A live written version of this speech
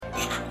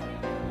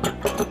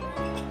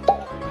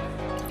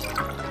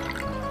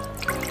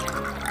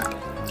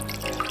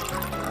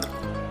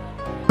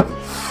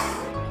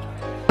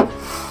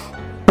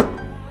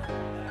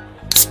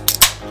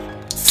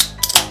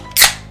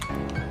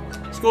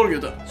Skål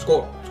gutta!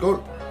 Skål! Skål!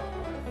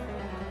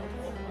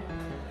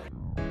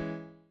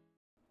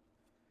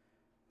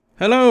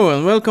 Hello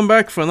and welcome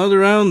back for another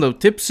round of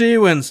Tipsy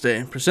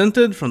Wednesday,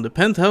 presented from the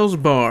Penthouse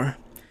Bar.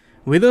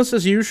 With us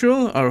as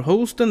usual, our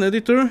host and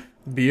editor,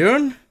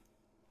 Björn.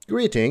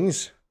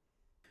 Greetings.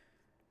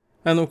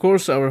 And of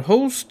course our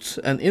host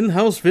and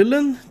in-house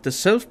villain, the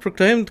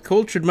self-proclaimed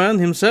cultured man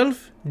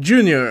himself,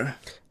 Junior.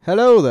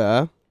 Hello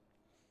there.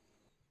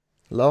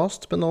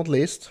 Last but not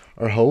least,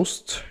 our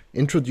host,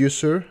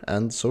 introducer,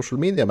 and social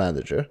media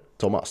manager,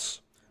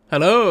 Thomas.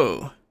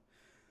 Hello!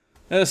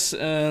 Yes,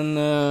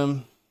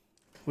 and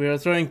we are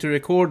trying to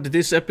record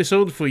this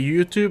episode for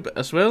YouTube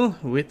as well,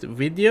 with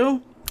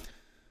video.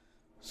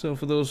 So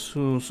for those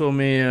who saw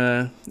me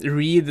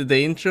read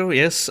the intro,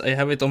 yes, I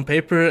have it on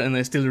paper and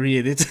I still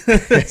read it.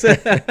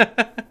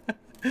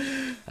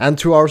 And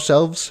to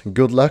ourselves,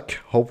 good luck.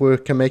 Hope we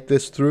can make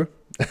this through.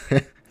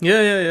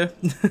 Yeah.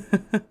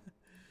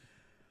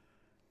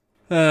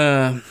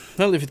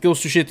 Well, if it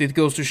goes to shit, it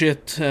goes to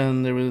shit,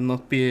 and there will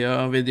not be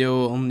a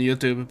video on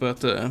YouTube,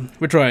 but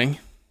we're trying.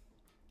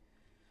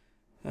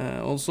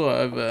 Also,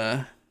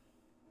 I've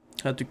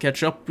had to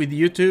catch up with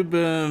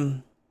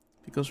YouTube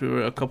because we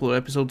were a couple of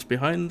episodes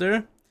behind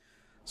there,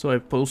 so I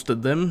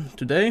posted them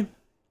today,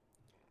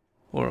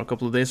 or a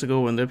couple of days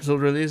ago when the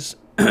episode released,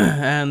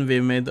 and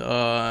we made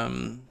a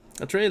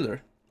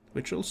trailer,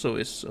 which also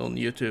is on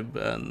YouTube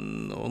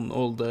and on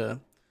all the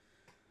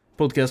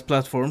podcast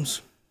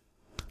platforms.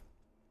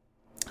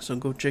 So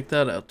go check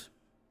that out.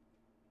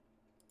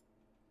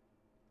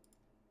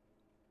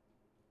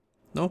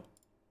 No?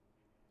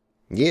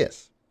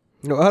 Yes.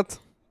 What?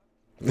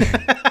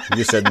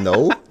 You said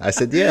no? I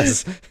said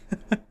yes.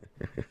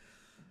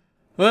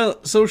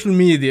 Well, social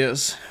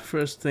medias.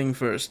 First thing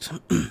first.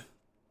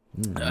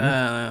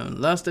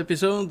 Last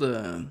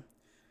episode,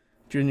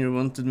 Junior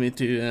wanted me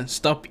to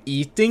stop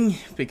eating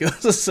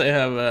because I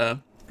have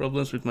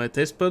problems with my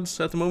taste buds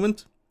at the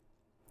moment.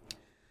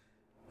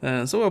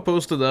 So I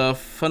posted a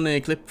funny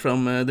clip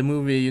from the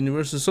movie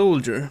Universal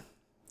Soldier,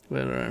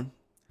 where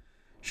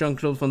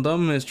Jean-Claude Van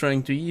Damme is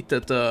trying to eat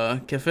at a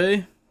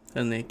cafe,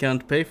 and he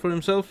can't pay for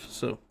himself,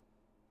 so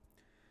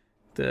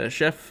the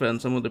chef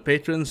and some of the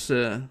patrons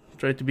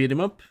try to beat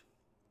him up.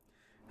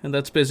 And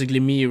that's basically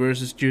me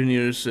versus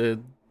Junior's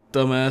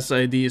dumbass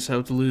ideas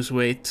how to lose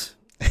weight.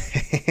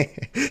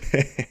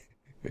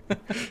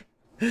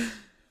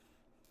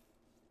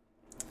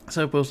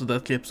 So I posted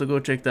that clip, so go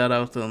check that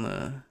out on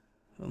our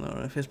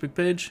Facebook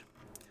page.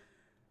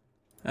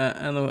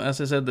 And as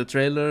I said, the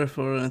trailer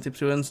for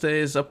Tipsy Wednesday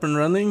is up and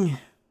running.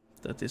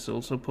 That is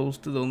also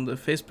posted on the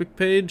Facebook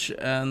page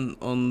and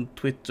on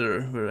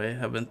Twitter, where I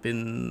haven't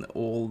been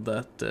all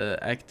that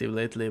active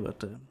lately,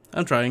 but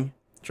I'm trying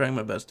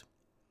my best.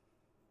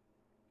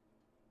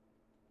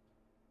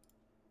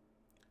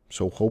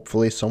 So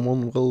hopefully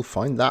someone will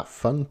find that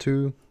fun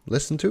to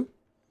listen to.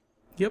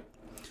 Yep.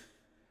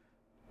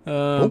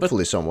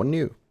 Hopefully someone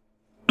new.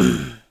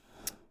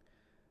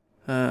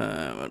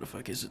 Where the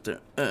fuck is it there?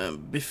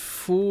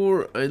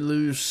 Before I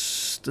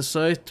lose the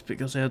site,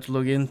 because I had to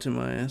log into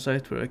my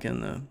site where I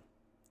can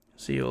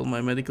see all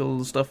my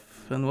medical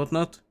stuff and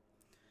whatnot.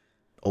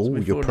 Oh, So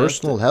your before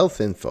personal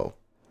health info.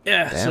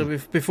 Yeah, Damn. so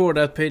before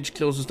that page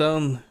closes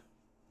down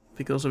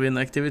because of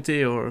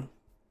inactivity or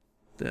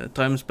the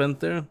time spent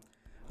there,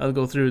 I'll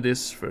go through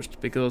this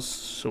first,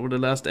 because over the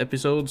last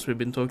episodes we've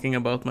been talking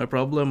about my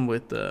problem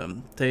with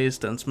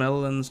taste and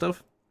smell and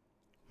stuff.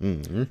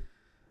 Mm-hmm.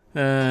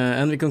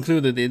 And we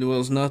concluded it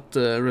was not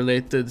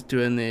related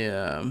to any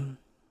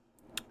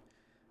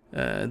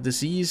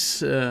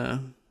disease,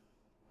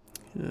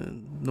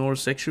 nor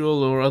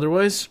sexual or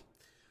otherwise.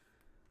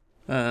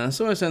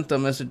 So I sent a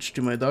message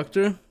to my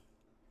doctor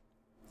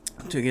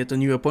to get a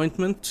new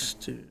appointment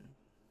to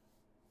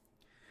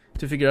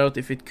figure out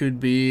if it could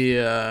be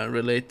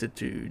related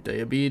to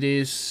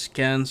diabetes,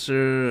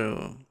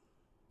 cancer,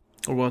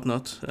 or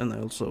whatnot. And I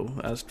also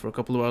asked for a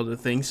couple of other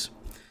things.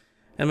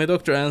 And my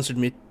doctor answered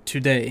me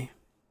today.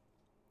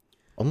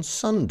 On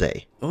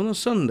Sunday? On a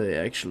Sunday,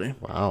 actually.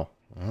 Wow.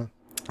 Uh-huh.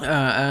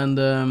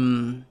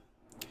 And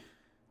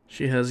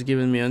she has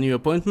given me a new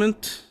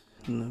appointment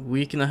in a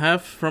week and a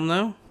half from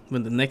now,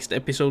 when the next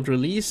episode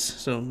release.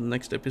 So the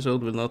next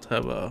episode will not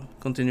have a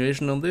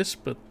continuation on this,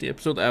 but the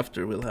episode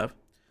after will have.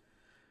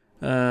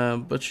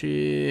 But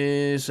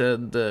she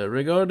said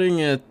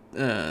regarding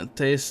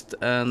taste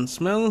and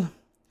smell,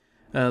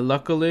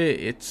 luckily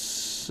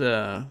it's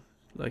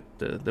like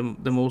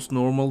the most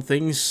normal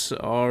things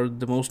are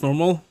the most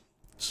normal,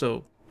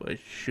 so I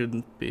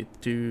shouldn't be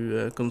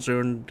too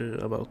concerned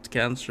about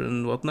cancer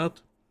and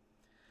whatnot.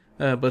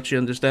 But she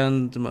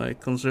understands my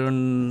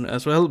concern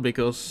as well,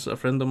 because a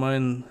friend of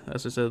mine,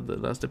 as I said the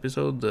last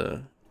episode,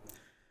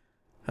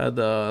 had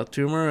a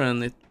tumor,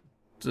 and it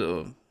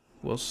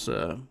was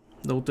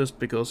noticed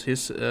because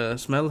his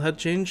smell had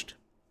changed.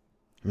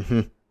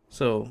 Mm-hmm.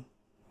 So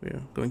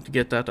we're going to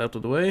get that out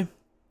of the way.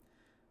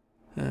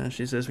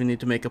 She says we need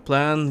to make a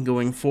plan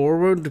going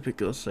forward,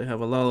 because I have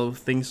a lot of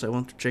things I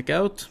want to check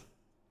out.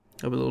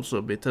 I will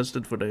also be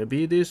tested for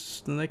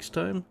diabetes the next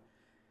time.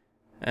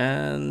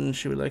 And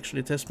she will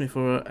actually test me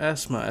for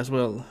asthma as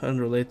well,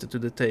 unrelated to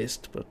the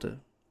taste, but...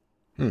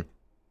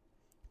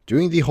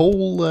 Doing the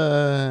whole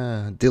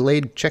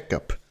delayed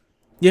checkup.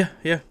 Yeah.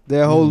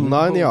 The whole Mhm.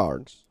 9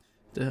 yards.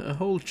 The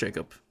whole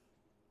checkup.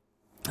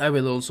 I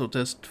will also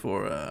test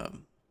for...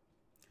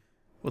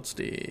 what's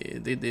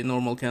the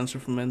normal cancer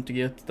for men to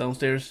get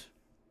downstairs?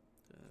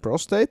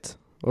 Prostate?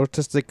 Or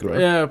testicular?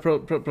 Yeah,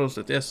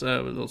 prostate. Yes,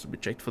 I will also be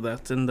checked for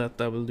that, and that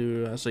I will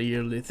do as a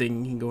yearly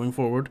thing going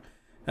forward,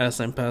 as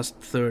I'm past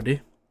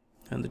 30,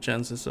 and the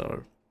chances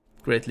are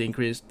greatly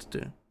increased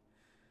to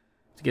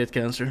get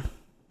cancer.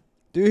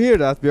 Do you hear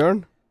that,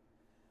 Björn?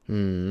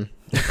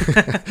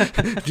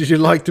 Did you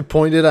like to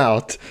point it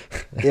out?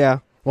 Yeah.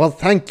 Well,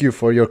 thank you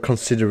for your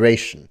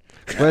consideration.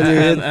 When you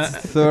hit And-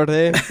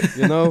 30,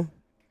 you know?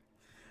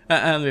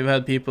 And we've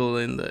had people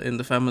in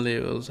the family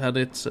who's had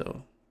it,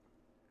 so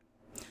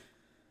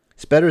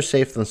It's better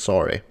safe than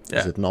sorry, is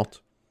Yeah. it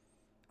not?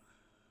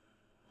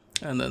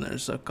 and then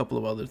there's a couple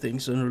of other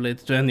things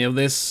unrelated to any of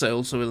this I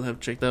also will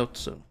have checked out,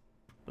 so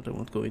but I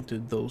won't go into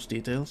those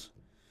details.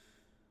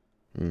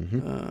 Mm-hmm.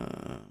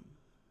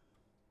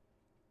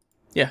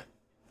 Yeah,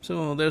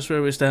 so there's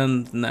where we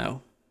stand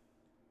now.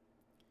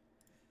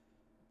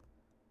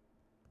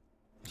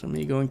 So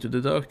me going to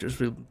the doctors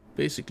will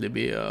basically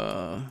be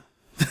a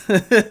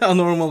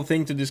normal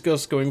thing to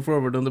discuss going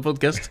forward on the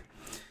podcast.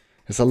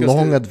 It's a Because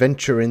long the-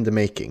 adventure in the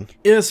making.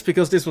 Yes,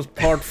 because this was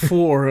part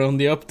 4 on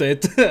the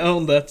update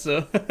on that,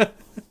 so...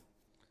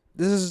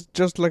 This is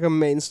just like a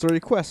main story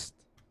quest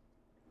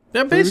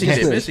Yeah, the basically,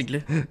 business. basically.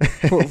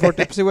 for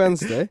Tipsy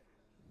Wednesday.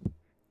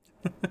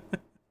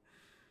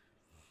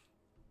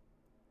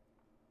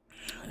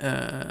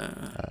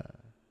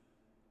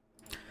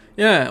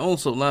 Yeah,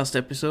 also last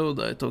episode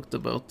I talked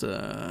about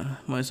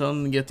my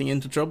son getting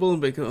into trouble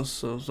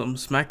because of some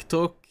smack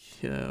talk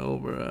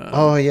over...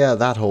 Oh yeah,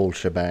 that whole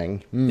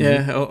shebang. Mhm.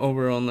 Yeah,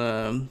 over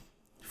on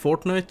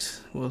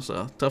Fortnite. Was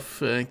a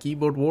tough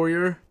keyboard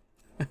warrior.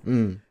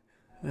 Mm.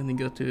 And he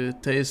got to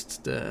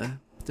taste the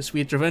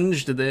sweet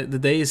revenge the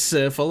days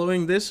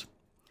following this.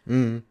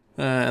 Mm.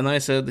 And I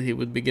said he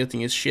would be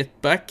getting his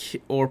shit back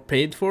or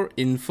paid for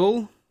in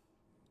full.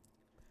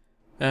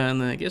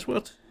 And guess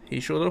what? He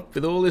showed up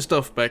with all his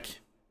stuff back.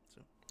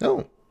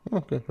 Oh,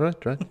 okay, right.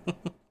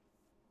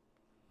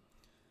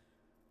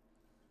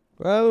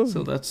 Well,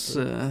 So that's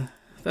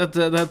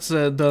that's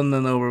done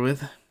and over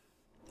with.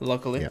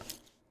 Luckily. Yeah.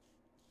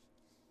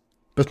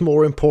 But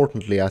more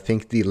importantly, I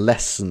think the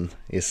lesson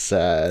is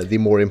the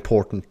more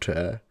important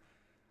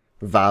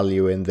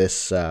value in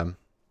this.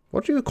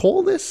 What do you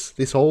call this?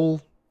 This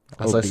whole,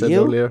 as I said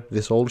Ordeal? earlier,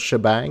 this whole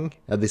shebang,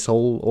 this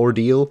whole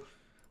ordeal.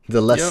 The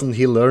lesson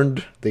he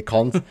learned,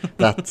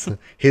 that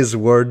his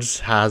words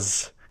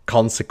has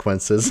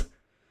consequences.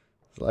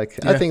 Like,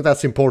 I Yeah. think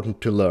that's important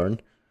to learn.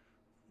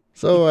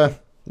 So,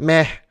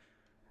 meh.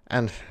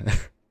 And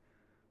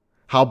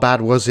how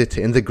bad was it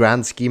in the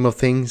grand scheme of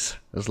things?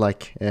 It was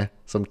like,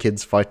 some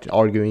kids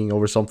arguing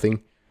over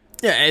something.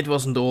 Yeah, it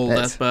wasn't all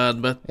It's- that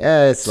bad, but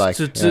Yeah, it's like,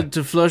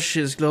 to flush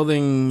his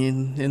clothing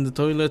in the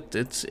toilet,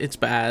 it's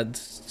bad,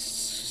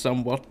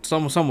 somewhat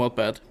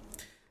bad.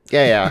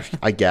 yeah,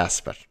 I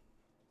guess, but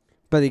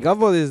he got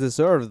what is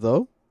deserved,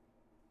 though.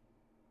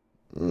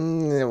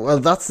 well,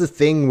 that's the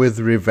thing with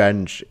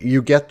revenge.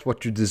 You get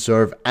what you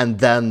deserve, and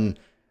then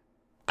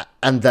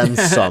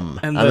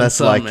some. And then that's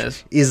some, like,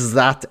 yes. is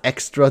that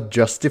extra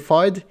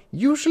justified?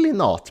 Usually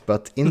not,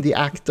 but in the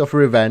act of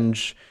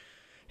revenge,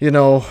 you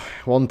know,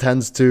 one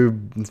tends to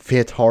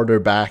fit harder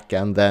back,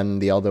 and then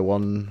the other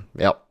one,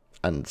 yep,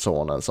 and so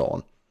on and so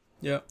on.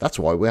 Yeah. That's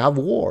why we have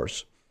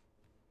wars.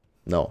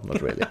 No,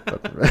 not really.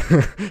 But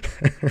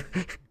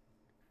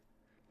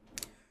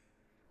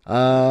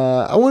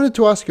I wanted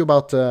to ask you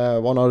about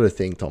one other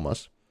thing,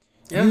 Thomas.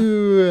 Yeah.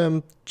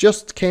 You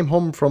just came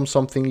home from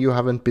something you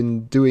haven't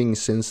been doing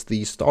since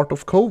the start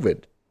of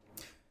COVID.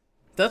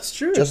 That's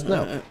true. Just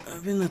now.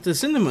 I've been at the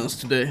cinemas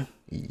today.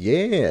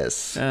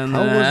 Yes. And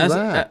How was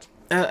that?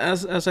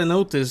 As I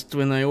noticed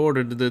when I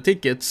ordered the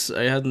tickets,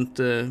 I hadn't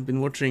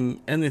been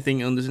watching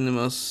anything on the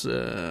cinemas.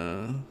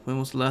 When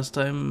was the last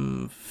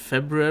time?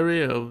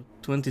 February of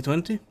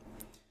 2020.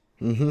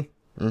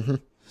 Mm-hmm.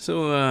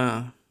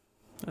 So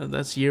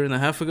that's a year and a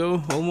half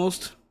ago,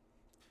 almost.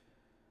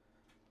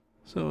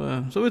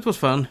 So it was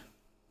fun.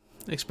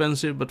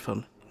 Expensive, but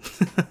fun.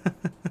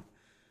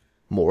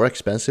 More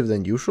expensive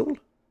than usual?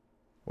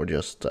 Or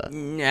just...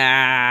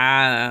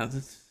 Nah,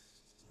 it's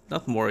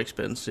not more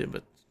expensive,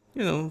 but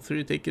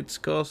 3 tickets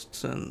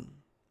costs and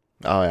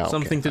Oh, yeah,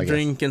 something okay, to I guess.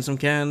 drink and some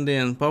candy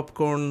and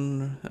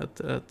popcorn at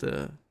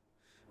the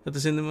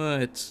cinema.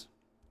 It's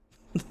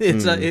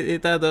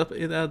it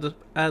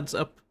adds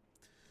up.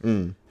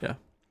 Mm.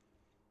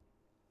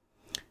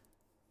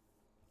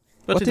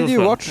 But What it did was you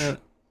fun. watch?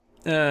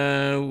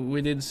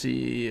 We did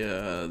see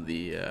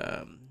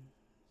the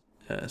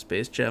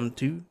Space Jam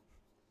 2.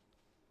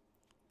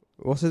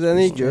 Was it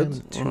any Space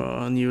good? Jam.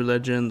 Or New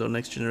Legend or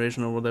Next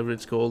Generation or whatever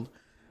it's called.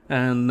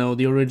 And no,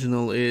 the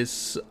original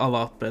is a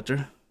lot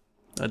better,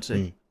 I'd say.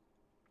 Mm.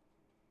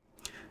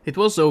 It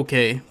was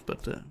okay,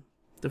 but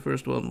the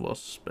first one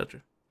was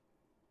better.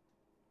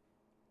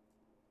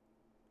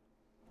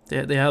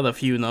 They had a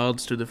few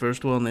nods to the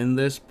first one in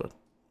this, but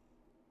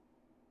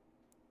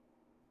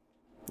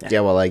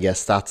Yeah, well, I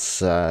guess that's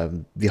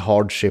the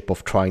hardship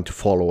of trying to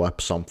follow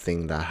up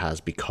something that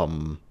has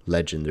become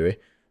legendary.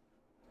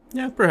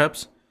 yeah,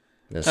 perhaps.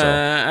 Yeah, so,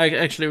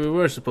 Actually, we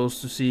were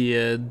supposed to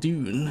see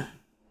Dune,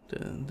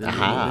 the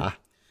aha.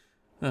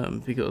 movie,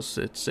 because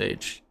it's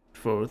aged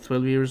for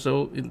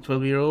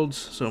 12-year-olds,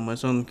 so my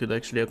son could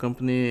actually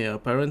accompany a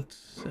parent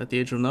at the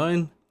age of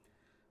 9.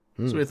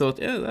 So we thought,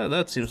 yeah,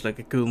 that seems like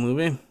a cool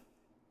movie.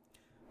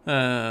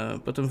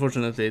 But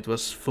unfortunately, it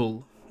was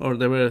full. Or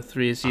there were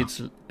 3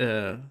 seats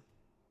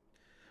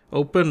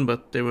open,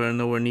 but they were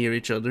nowhere near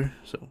each other.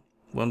 So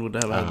one would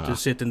have had to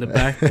sit in the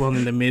back, one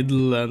in the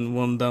middle, and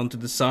one down to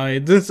the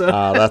side. So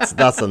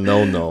That's a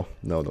no.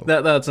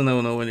 that's a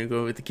no-no when you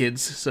go with the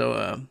kids.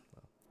 So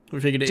we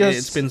figured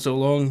it's been so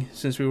long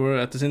since we were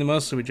at the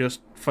cinemas, so we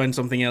just find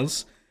something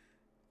else.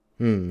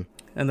 And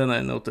then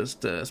I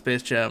noticed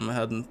Space Jam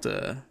hadn't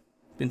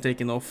been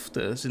taken off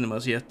the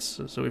cinemas yet,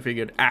 so we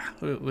figured,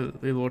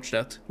 we'll watch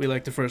that. We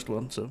like the first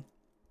one, so.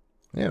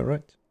 Yeah,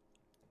 right.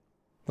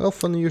 Well,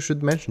 funny you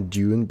should mention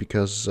Dune,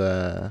 because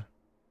the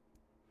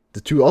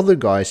 2 other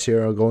guys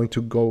here are going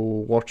to go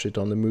watch it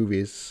on the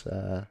movies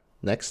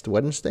next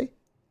Wednesday.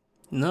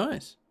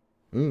 Nice.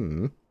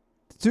 The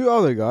 2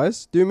 other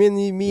guys? Do you mean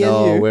me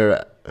and you?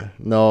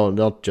 No,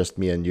 not just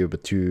me and you,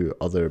 but 2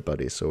 other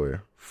buddies, so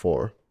we're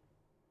 4.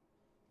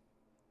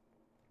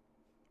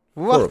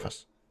 What? 4 of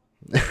us.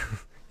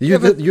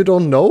 You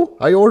don't know?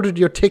 I ordered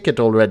your ticket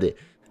already.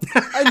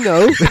 I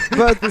know,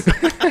 but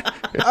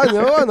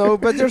I know,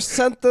 but your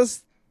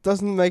sentence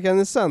doesn't make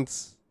any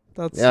sense.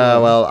 That's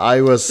well,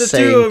 I was the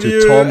saying 2 of to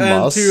you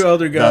Thomas, and 2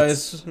 other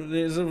guys.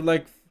 There's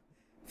like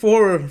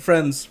 4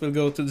 friends will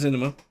go to the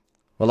cinema.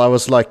 Well, I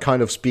was like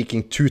kind of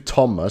speaking to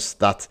Thomas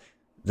that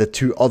the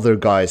 2 other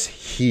guys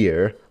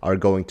here are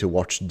going to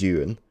watch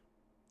Dune,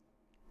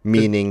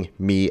 meaning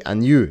me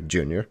and you,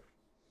 Junior.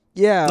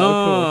 Yeah.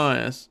 Oh,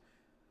 yes.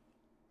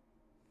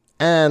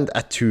 And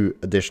 2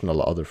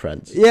 additional other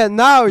friends. Yeah,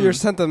 now your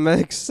sentence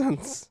makes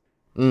sense.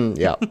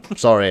 Yeah,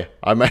 sorry.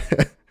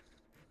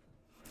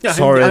 Yeah,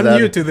 sorry I'm then.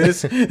 new to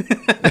this.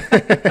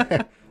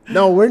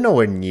 No, we're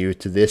nowhere new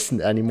to this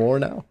anymore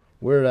now.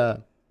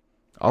 We're,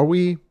 are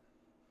we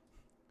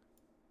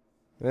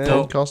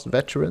podcast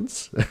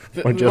veterans?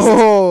 Or just...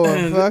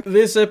 fuck.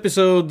 This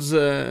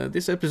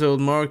episode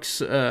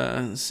marks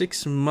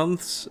 6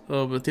 months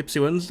of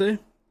Tipsy Wednesday.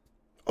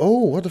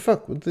 Oh, what the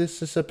fuck?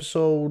 This is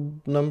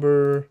episode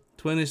number...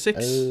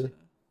 26.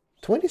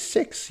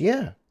 26,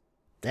 yeah.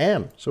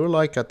 Damn. So we're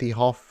like at the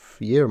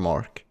half-year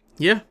mark.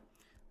 Yeah.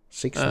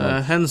 6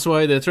 months. Hence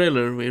why the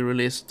trailer we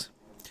released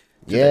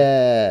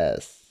today.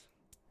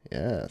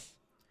 Yes.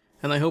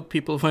 And I hope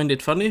people find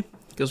it funny,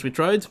 because we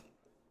tried.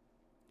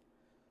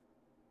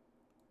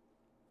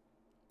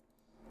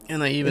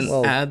 And I even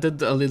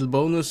added a little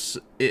bonus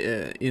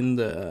in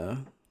the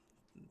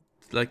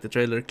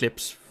trailer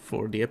clips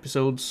for the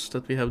episodes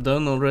that we have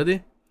done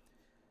already.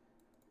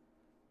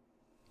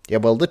 Yeah,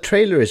 well, the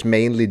trailer is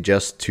mainly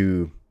just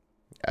to...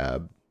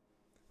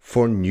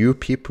 for new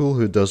people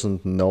who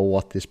doesn't know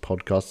what this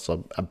podcast's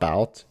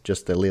about,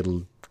 just a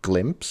little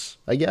glimpse,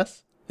 I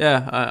guess.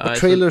 Yeah, But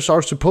trailers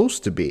are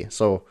supposed to be,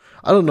 so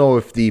I don't know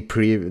if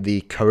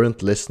the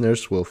current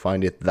listeners will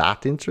find it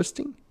that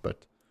interesting,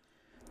 but...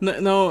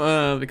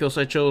 No, because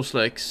I chose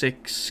like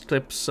 6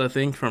 clips, I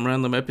think, from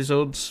random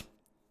episodes.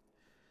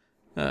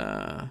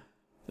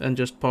 And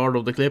just part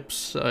of the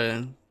clips,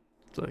 I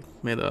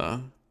made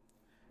a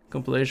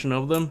compilation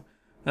of them.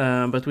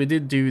 But we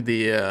did do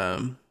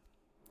the...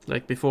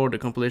 before the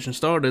compilation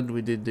started,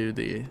 we did do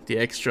the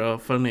extra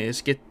funny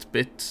skit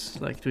bit,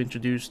 to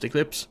introduce the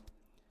clips.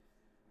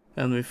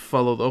 And we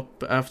followed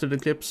up after the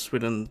clips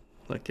with a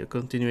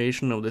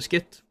continuation of the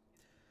skit.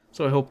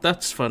 So I hope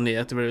that's funny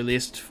at the very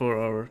least for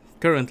our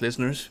current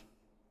listeners.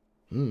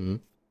 Mm-hmm.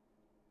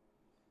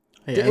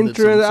 The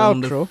intro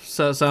and outro.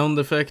 Sound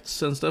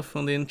effects and stuff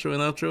on the intro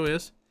and outro,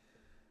 yes.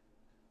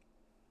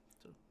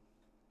 So,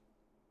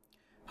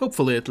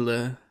 hopefully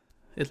it'll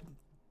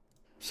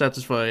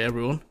satisfy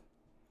everyone.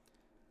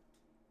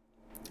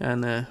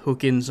 And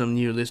hook in some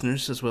new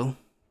listeners as well.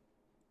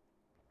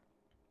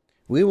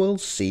 We will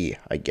see,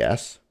 I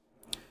guess.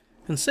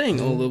 And saying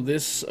all of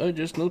this, I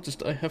just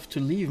noticed I have to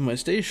leave my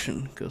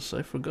station, because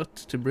I forgot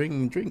to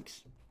bring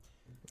drinks.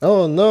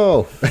 Oh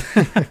no!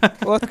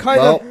 What kind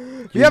of...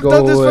 We have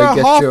done this for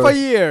half a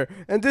year,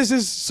 and this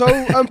is so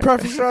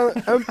unprofessional.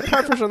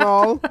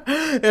 Unprofessional.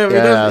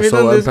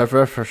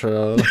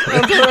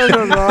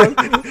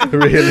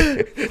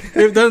 Really?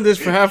 We've done this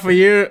for half a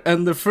year,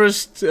 and the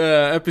first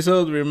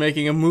episode we're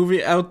making a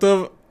movie out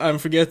of, I'm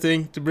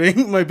forgetting to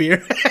bring my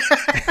beer.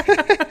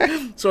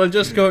 So I'll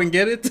just go and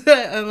get it,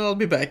 and I'll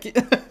be back.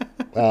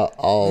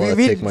 I'll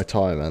take my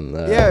time and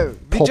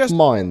pop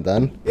mine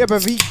then. Yeah,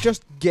 but we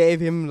just gave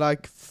him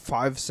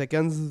 5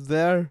 seconds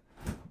there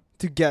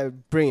to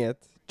bring it.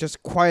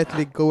 Just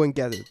quietly go and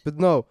get it. But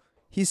no,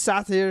 he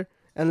sat here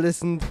and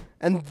listened,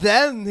 and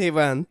then he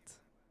went.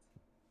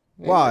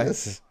 Why?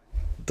 Yes.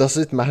 Does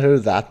it matter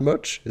that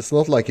much? It's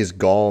not like he's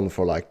gone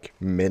for like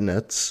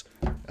minutes.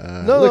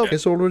 Look,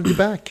 he's already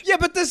back. Yeah,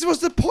 but this was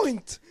the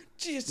point.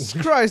 Jesus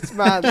Christ,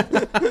 man.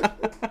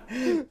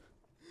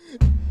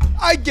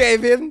 I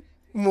gave him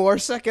more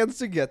seconds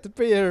to get the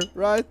beer,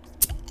 right?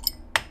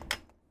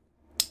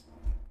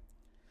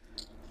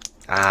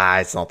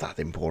 It's not that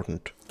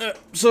important.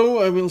 So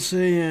I will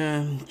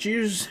say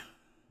cheers.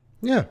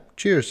 Yeah,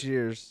 cheers.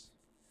 Cheers.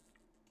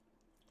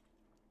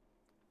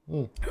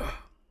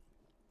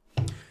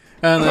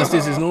 And as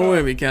this is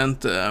Norway, we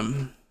can't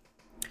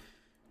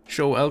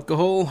show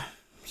alcohol.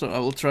 So I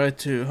will try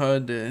to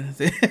hide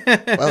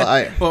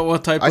the Well,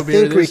 what type I of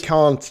beer think it we is.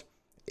 can't.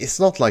 It's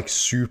not like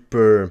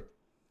super.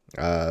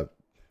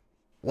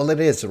 Well, it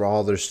is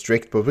rather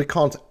strict, but we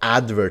can't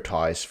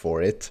advertise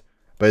for it.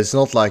 But it's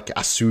not like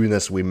as soon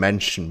as we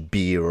mention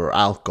beer or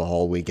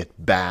alcohol, we get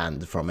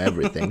banned from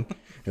everything.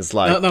 It's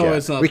like No,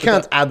 it's not, we but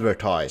can't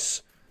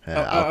advertise I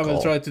alcohol.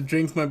 will try to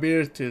drink my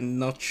beer to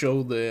not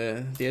show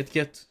the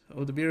etiquette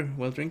of the beer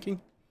while drinking.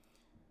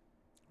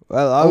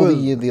 Well, I Oh,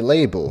 will. the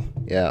label,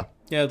 yeah.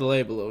 Yeah, the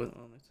label of it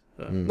on it.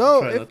 So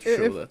No, try not to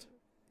show that.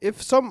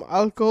 If some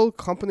alcohol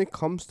company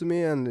comes to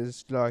me and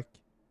is like,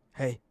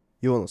 "Hey,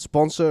 you want a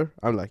sponsor?"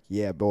 I'm like,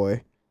 "Yeah,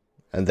 boy."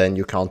 And then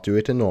you can't do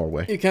it in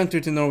Norway. You can't do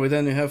it in Norway.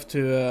 Then you have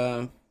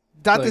to.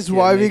 That Like, is yeah,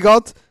 why we make-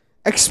 got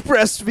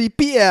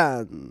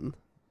ExpressVPN.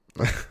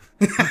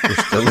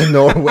 You're still in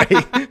Norway.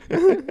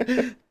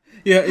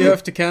 Yeah, you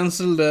have to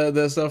cancel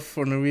the stuff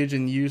for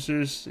Norwegian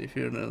users if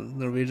you're a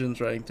Norwegian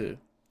trying to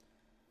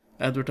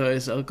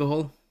advertise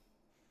alcohol.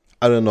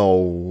 I don't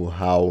know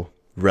how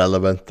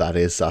relevant that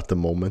is at the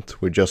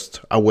moment. We're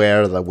just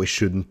aware that we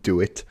shouldn't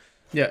do it.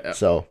 Yeah.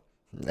 So,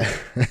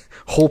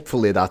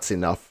 hopefully that's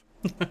enough.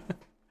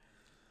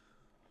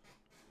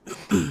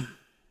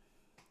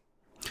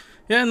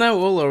 Yeah, now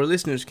all our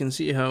listeners can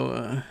see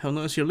how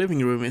nice your living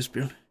room is,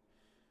 Björn.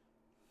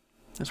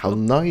 As How well.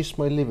 nice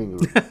my living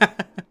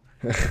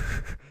room.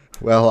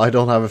 Well, I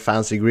don't have a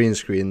fancy green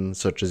screen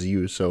such as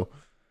you, so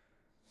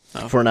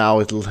Oh. for now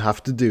it'll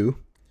have to do.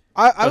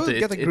 I But will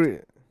get it- a green.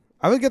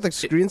 I will get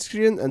a green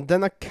screen and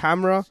then a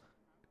camera,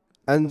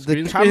 and the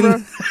Screen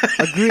camera,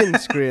 a green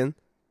screen,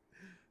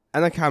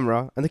 and a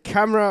camera, and the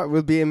camera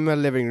will be in my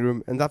living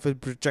room, and that will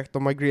project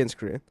on my green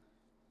screen.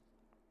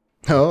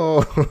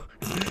 Oh,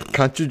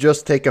 can't you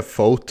just take a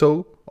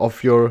photo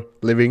of your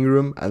living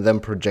room and then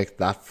project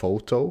that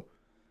photo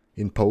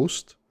in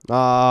post? You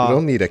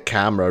don't need a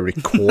camera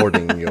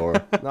recording your...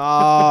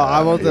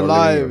 I want the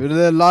your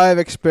living live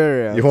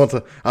experience. You want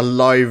a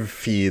live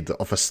feed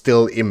of a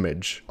still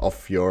image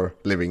of your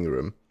living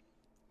room.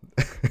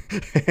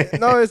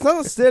 No, it's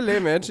not a still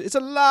image. It's a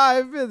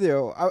live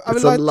video. I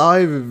It's will a light.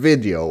 live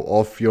video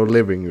of your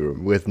living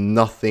room with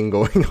nothing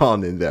going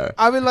on in there.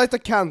 I will light a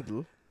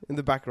candle in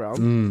the background.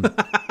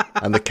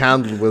 And the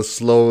candle will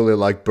slowly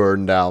like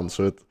burn down,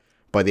 so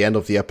by the end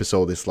of the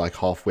episode it's like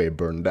halfway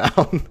burned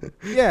down.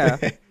 Yeah,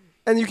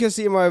 and you can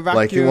see my vacuum.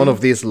 Like in one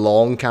of these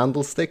long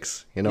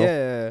candlesticks, you know?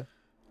 Yeah,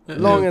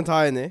 long and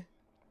tiny.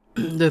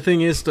 The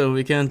thing is, though,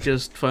 we can't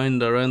just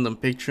find a random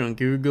picture on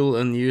Google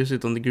and use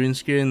it on the green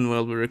screen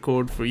while we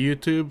record for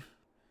YouTube.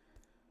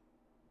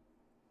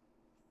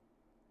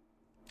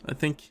 I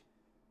think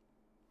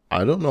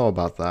I don't know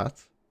about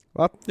that.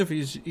 What?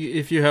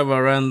 if you have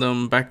a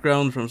random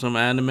background from some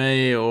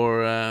anime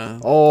or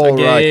Oh, a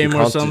right, you game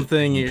or can't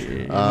something,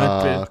 you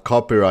might be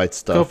copyright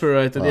stuff.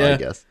 copyrighted. I Yeah,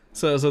 guess.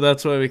 so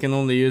that's why we can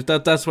only use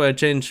that. That's why I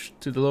changed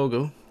to the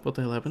logo. What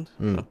the hell happened?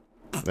 Oh.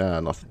 Yeah,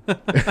 nothing.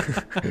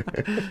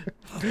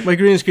 My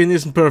green screen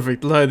isn't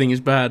perfect. Lighting is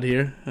bad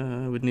here.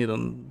 I would need a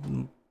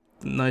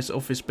nice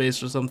office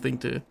space or something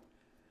to have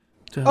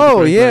the Oh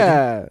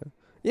correct lighting.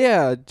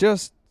 yeah.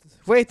 Just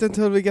wait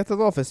until we get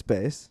an office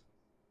space.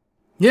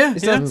 Yeah,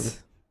 Is yeah. that?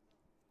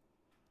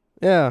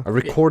 Yeah. A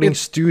recording It-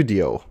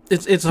 studio.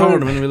 It's So-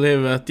 hard when we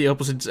live at the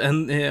opposite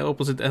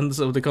ends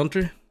of the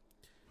country.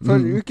 For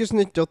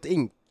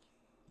ukesnytt.ink.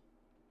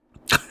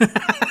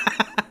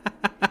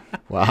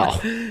 Wow.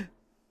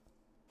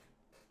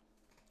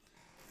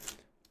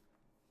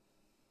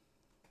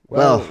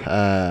 Well,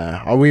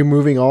 are we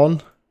moving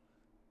on?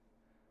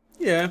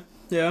 Yeah.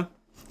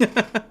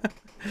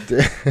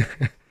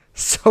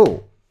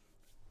 So,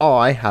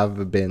 I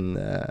have been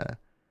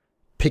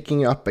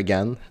picking up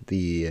again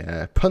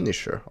the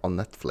Punisher on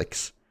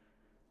Netflix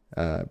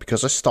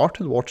because I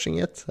started watching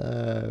it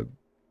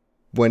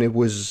when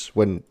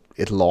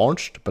it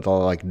launched, but I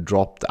like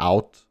dropped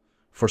out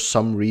for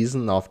some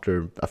reason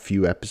after a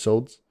few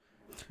episodes,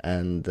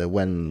 and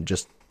when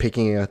just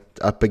picking it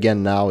up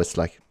again now, it's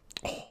like,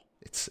 oh,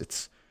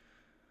 it's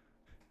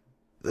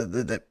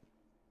the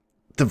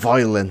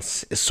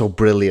violence is so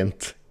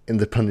brilliant in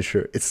the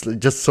Punisher. It's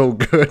just so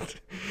good.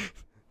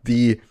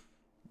 The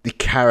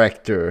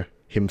character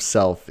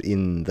himself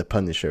in the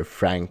Punisher,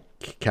 Frank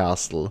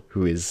Castle,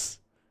 who is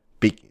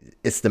big,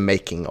 it's the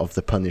making of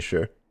the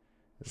Punisher.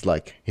 It's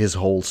like his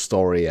whole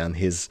story and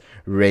his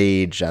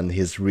rage and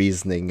his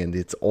reasoning, and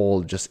it's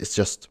all just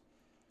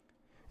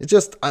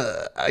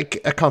I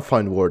can't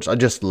find words. I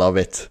just love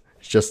it.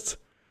 It's just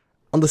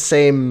on the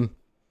same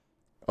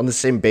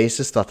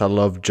basis that I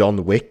love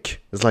John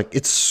Wick. It's like,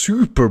 it's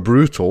super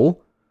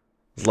brutal.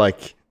 It's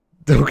like,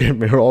 don't get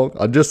me wrong,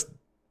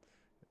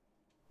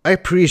 I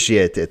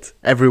appreciate it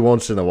every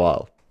once in a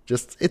while.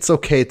 Just, it's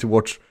okay to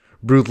watch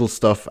brutal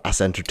stuff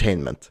as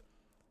entertainment.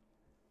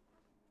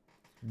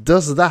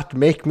 Does that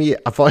make me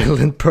a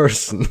violent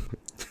person?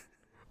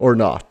 Or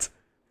not?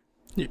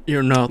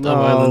 You're not No. a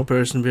violent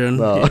person, Björn.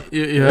 No.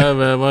 You have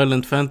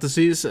violent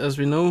fantasies, as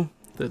we know.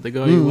 The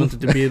guy who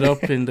wanted to beat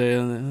up in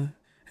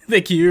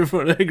the queue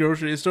for the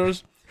grocery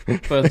stores.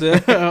 But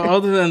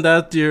other than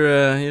that,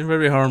 you're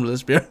very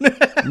harmless, Björn.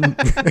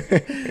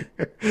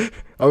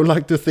 I would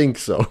like to think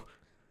so.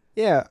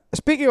 Yeah,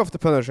 speaking of The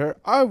Punisher,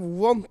 I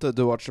wanted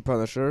to watch The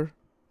Punisher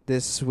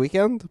this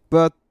weekend,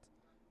 but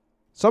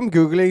some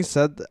Googling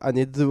said I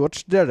needed to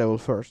watch Daredevil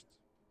first.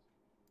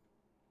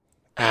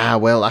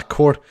 Well,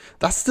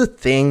 that's the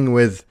thing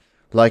with,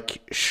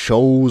 like,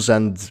 shows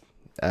and,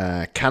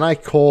 can I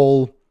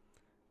call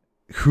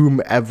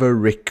whomever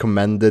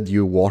recommended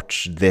you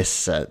watch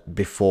this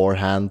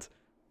beforehand?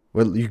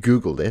 Well, you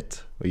Googled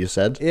it, what you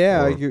said?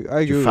 Yeah, Or I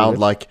Googled you found, it.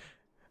 like,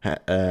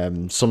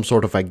 some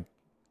sort of a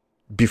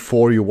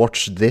before you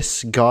watch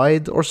this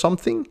guide or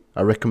something?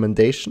 A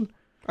recommendation?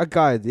 A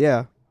guide,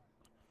 yeah.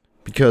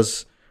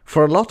 Because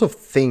for a lot of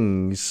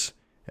things,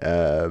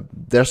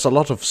 there's a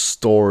lot of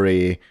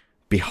story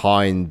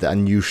behind a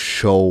new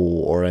show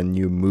or a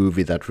new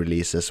movie that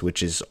releases,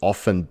 which is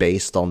often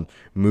based on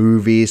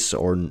movies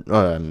or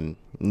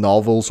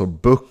novels or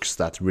books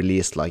that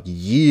released like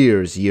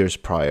years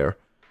prior.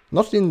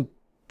 Not in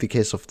the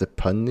case of The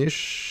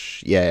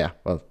Punish. Yeah.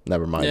 Well,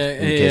 never mind. In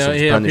the case of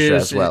The Punisher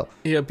as well.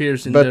 He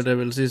appears in But-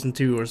 Daredevil season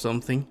 2 or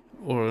something,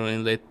 or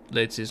in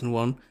late season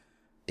 1.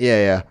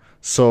 Yeah.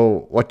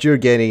 So what you're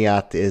getting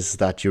at is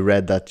that you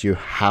read that you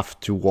have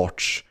to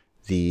watch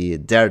the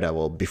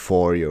Daredevil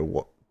before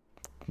you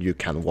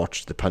can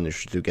watch The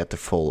Punisher to get the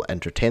full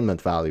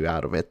entertainment value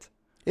out of it.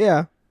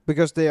 Yeah,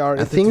 because they are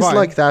And things intertwined.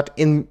 like that,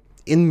 in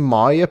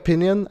my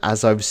opinion,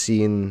 as I've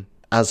seen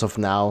as of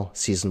now,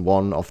 season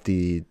 1 of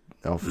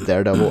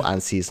Daredevil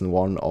and season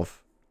 1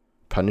 of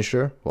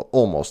Punisher. Well,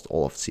 almost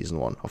all of season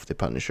 1 of The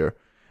Punisher.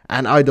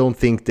 And I don't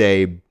think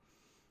they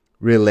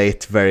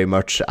relate very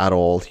much at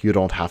all. You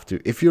don't have to.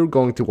 If you're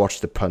going to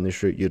watch The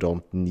Punisher, you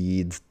don't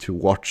need to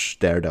watch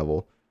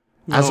Daredevil.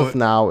 As No, of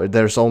now,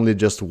 there's only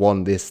just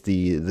one,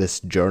 this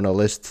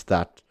journalist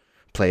that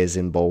plays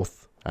in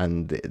both,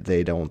 and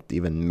they don't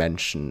even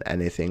mention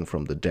anything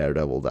from the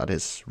Daredevil that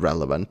is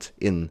relevant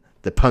in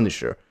The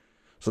Punisher.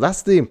 So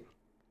that's the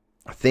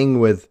thing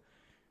with,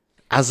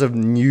 as a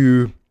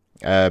new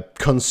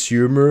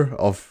consumer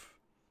of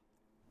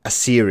a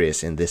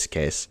series in this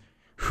case,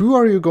 who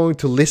are you going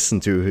to listen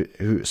to?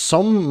 Who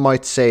some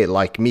might say,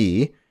 like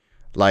me,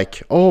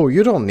 like, oh,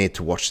 you don't need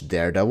to watch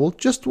Daredevil,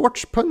 just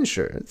watch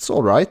Punisher, it's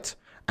alright.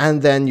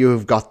 And then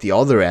you've got the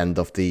other end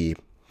of the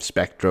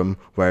spectrum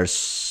where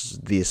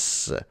this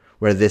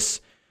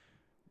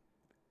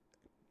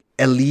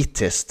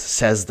elitist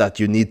says that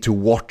you need to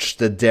watch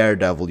the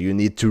Daredevil, you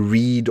need to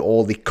read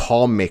all the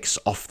comics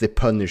of the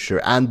Punisher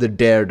and the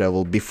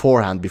Daredevil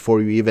beforehand,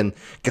 before you even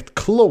get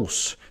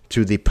close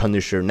to the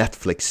Punisher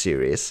Netflix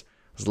series.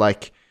 It's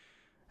like,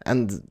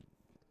 and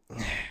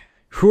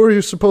who are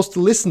you supposed to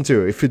listen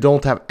to if you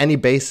don't have any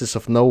basis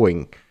of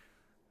knowing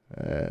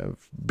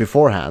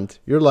beforehand?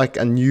 You're like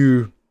a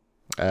new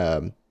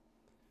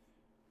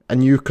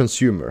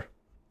consumer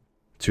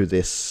to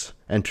this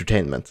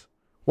entertainment.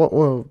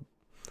 Well,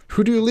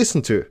 who do you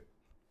listen to?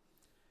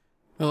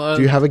 Well,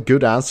 Do you have a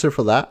good answer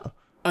for that?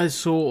 I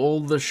saw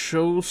all the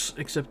shows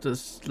except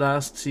this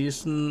last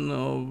season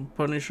of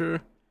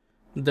Punisher,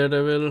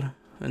 Daredevil,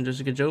 and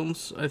Jessica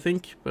Jones, I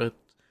think. But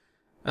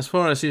as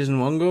far as season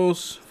 1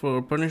 goes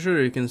for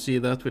Punisher, you can see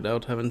that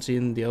without having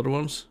seen the other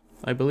ones,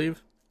 I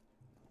believe.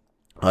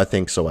 I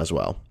think so as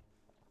well.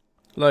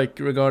 Like,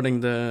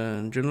 regarding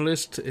the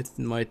journalist, it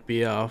might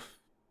be a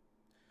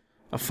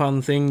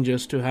fun thing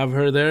just to have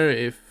her there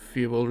if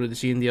you've already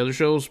seen the other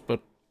shows,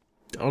 but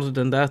other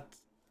than that,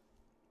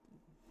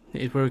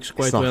 it works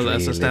quite not well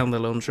as a really.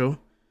 standalone show.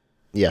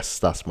 Yes,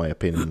 that's my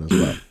opinion as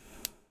well.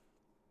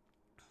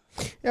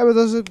 Yeah, but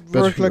does it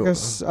But work like you-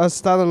 a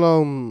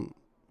standalone,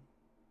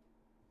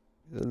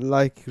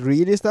 like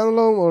really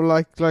standalone, or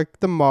like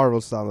the Marvel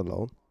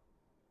standalone?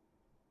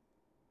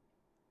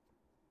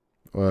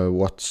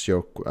 What's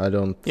your? I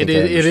don't. Think It I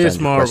is understand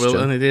your Marvel, question.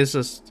 and it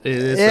is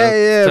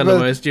Yeah, a but-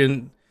 televised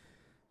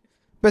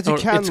But you Or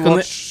can it's gonna-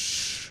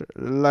 watch,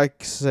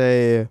 like,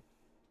 say,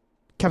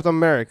 Captain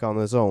America on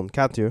its own,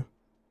 can't you?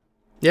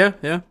 Yeah,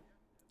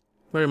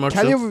 very much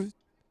Can so. you?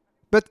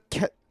 But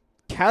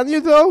can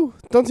you though?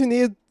 Don't you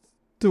need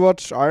to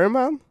watch Iron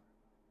Man?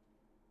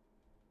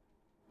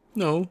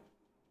 No,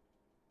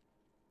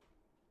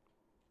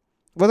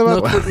 What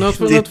about? Well, not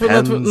for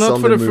depends on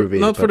the movie,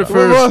 not for the but-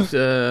 first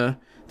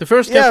the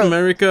first Yeah. Captain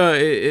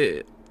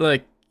America.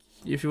 Like,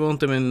 if you want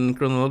them in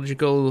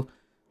chronological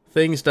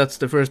things, that's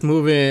the first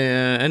movie,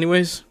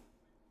 anyways.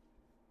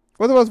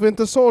 What about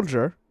Winter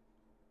Soldier?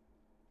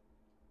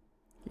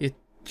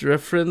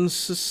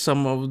 references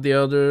some of the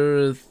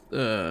other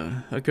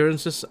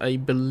occurrences, I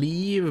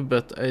believe,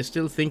 but I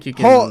still think you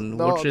can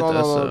watch it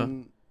as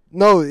a...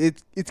 No,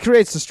 it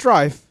creates a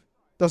strife,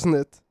 doesn't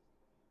it?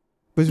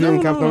 Between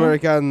No, Captain no.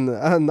 America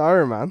and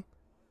Iron Man.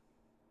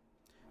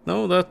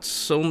 No,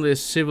 that's only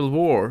Civil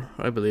War,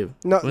 I believe.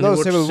 No, When you watch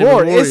Civil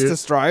War is you- the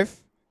strife.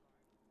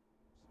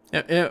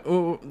 Yeah,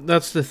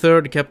 that's the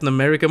third Captain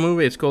America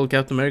movie. It's called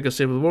Captain America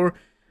Civil War.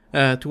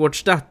 To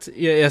watch that,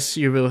 yes,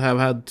 you will have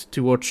had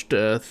to watch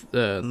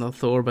not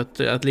Thor, but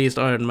at least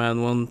Iron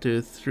Man 1,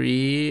 2,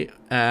 3,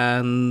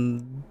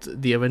 and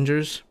the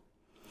Avengers.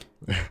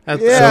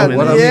 Yeah, So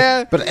what I mean-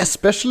 yeah. But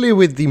especially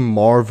with the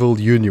Marvel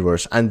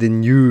universe and the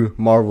new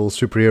Marvel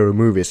superhero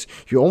movies,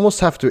 you almost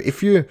have to,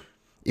 if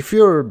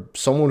you're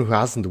someone who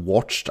hasn't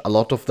watched a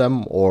lot of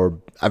them or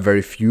a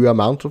very few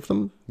amount of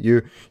them,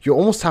 you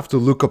almost have to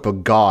look up a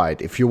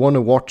guide if you want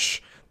to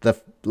watch the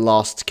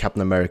last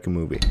Captain America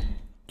movie.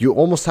 You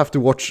almost have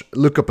to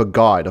look up a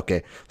guide,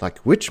 okay, like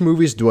which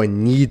movies do I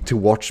need to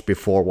watch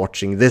before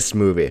watching this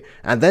movie?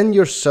 And then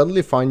you're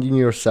suddenly finding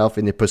yourself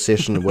in a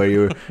position where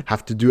you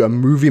have to do a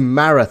movie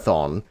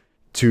marathon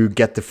to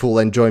get the full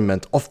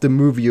enjoyment of the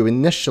movie you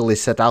initially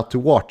set out to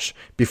watch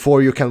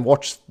before you can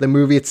watch the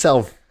movie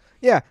itself.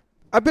 Yeah,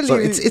 I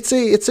believe So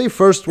it's a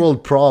first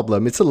world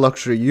problem. It's a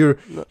luxury. You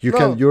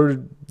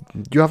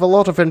have a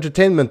lot of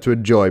entertainment to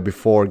enjoy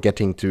before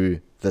getting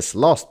to this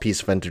last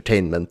piece of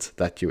entertainment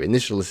that you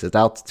initially set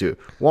out to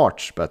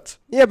watch, but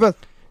yeah, but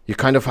you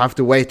kind of have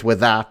to wait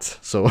with that.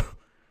 So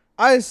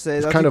I say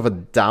it's that kind of a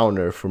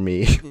downer for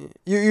me.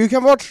 you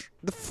can watch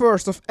the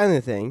first of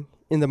anything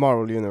in the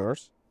Marvel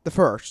universe, the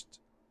first.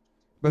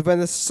 But when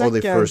the Or second,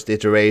 the first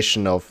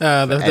iteration of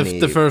any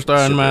the first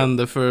Iron super- Man,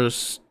 the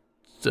first...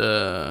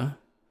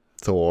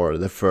 Thor,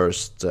 the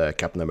first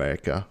Captain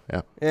America.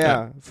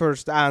 Yeah.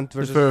 first Ant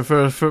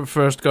versus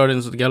First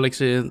Guardians of the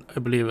Galaxy, I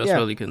believe as Yeah.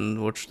 well. You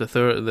can watch the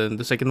third, then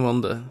the second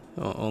one,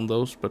 on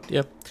those. But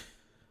yeah,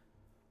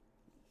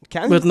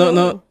 Can but you no,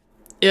 though?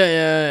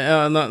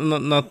 yeah,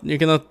 not. You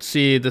cannot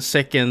see the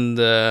second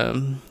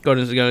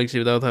Guardians of the Galaxy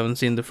without having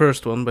seen the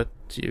first one. But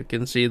you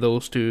can see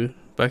those two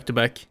back to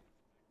back.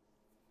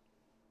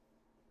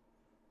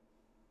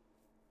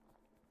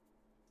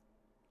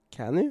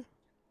 Can you?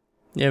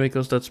 Yeah,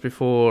 because that's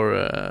before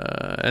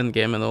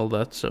Endgame and all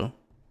that. So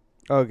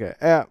Okay,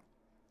 yeah.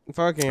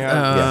 Fucking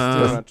hell, Yeah,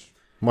 too but- much.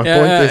 My Yeah,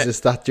 point is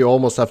that you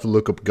almost have to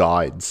look up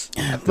guides.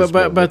 At this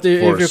but moment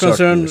if for you're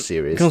certain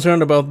series.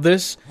 concerned about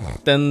this,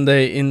 then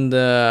they in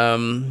the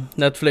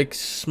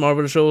Netflix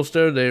Marvel shows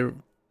there they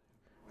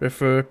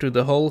refer to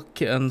the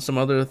Hulk and some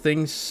other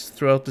things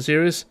throughout the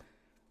series.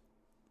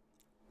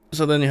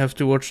 So then you have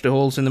to watch the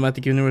whole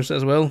cinematic universe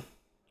as well.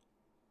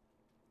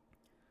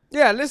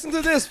 Yeah, listen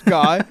to this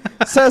guy.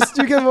 Says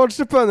you can watch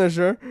The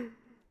Punisher.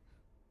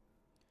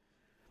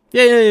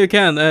 Yeah, you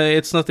can.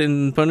 It's not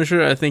in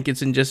Punisher. I think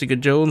it's in Jessica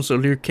Jones or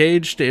Luke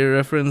Cage. They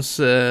reference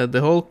the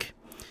Hulk,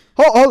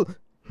 Hold.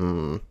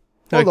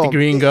 like the on.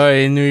 green guy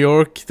in New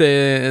York.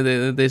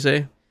 They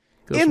say.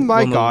 'Cause In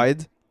my one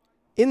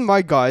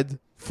guide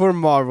for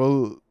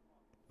Marvel,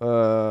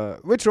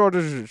 which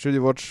order should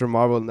you watch the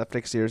Marvel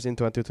Netflix series in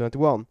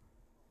 2021?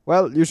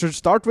 Well, you should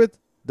start with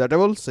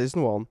Daredevil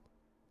Season 1,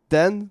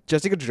 then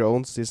Jessica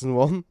Jones Season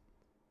 1,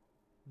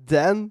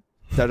 then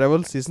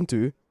Daredevil Season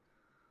 2,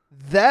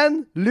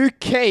 then Luke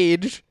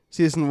Cage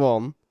Season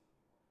 1,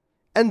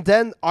 and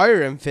then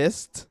Iron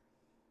Fist,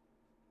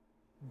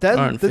 then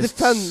Iron the Fist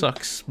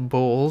sucks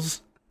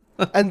balls.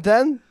 and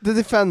then The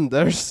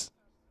Defenders,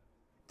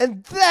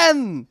 and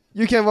then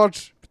you can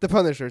watch The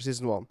Punisher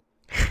Season 1.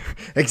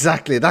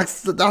 Exactly.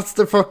 That's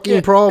the fucking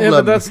Yeah, problem.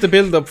 but that's the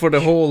build-up for the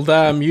whole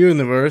damn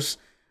universe.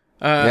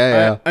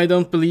 Yeah. I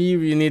don't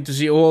believe you need to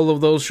see all of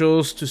those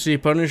shows to see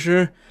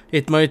Punisher.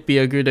 It might be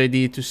a good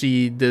idea to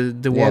see the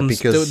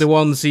because- the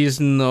one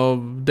season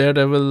of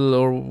Daredevil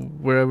or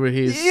wherever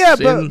he's Yeah,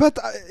 in.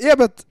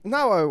 but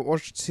now I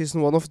watched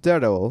season 1 of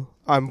Daredevil.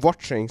 I'm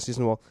watching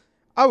season 1.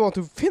 I want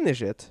to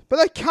finish it, but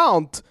I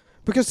can't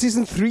because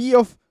season 3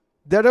 of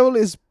Daredevil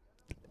is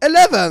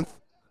 11th.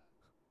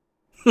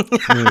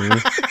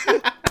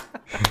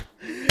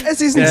 And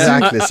season Yeah.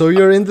 Exactly. So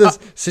you're in this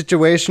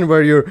situation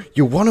where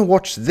you want to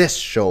watch this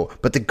show,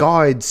 but the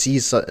guide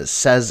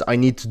says I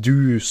need to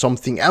do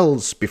something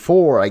else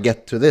before I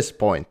get to this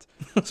point.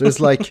 So it's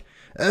like,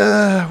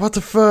 what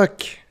the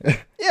fuck?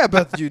 Yeah,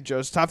 but you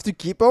just have to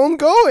keep on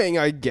going,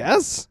 I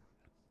guess.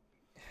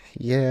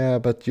 Yeah,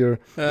 but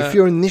if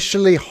you're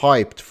initially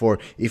hyped for,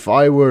 if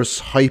I was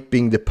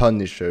hyping the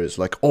Punisher, it's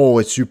like, oh,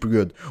 it's super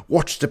good.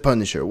 Watch the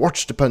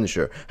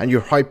Punisher, and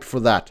you're hyped for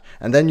that,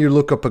 and then you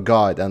look up a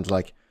guide and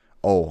like,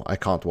 oh, I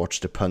can't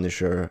watch the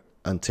Punisher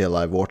until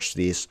I've watched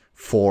these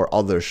 4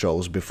 other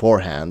shows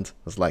beforehand.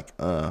 It's like,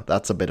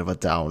 that's a bit of a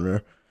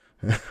downer.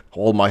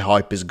 All my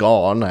hype is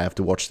gone. I have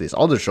to watch these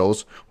other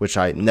shows, which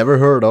I never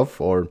heard of,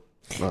 or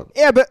well,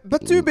 Yeah, but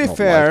to be not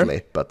fair,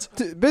 likely, but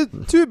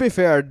to be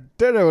fair,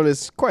 Daredevil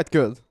is quite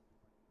good.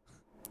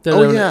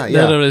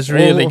 Daredevil is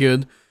really Oh.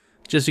 good.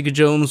 Jessica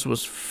Jones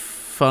was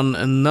fun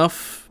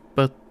enough,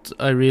 but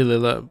I really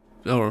love,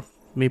 or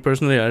me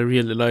personally, I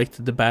really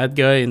liked the bad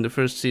guy in the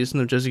first season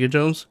of Jessica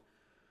Jones.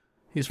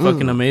 He's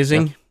fucking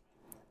amazing.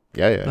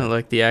 Yeah. I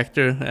like the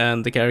actor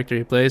and the character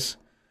he plays.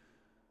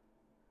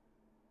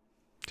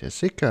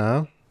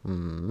 Jessica.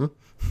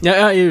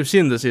 Yeah, you've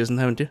seen the season,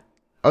 haven't you?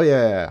 Oh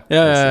yeah.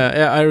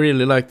 Yeah. I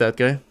really like that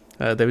guy,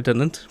 David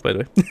Tennant, by the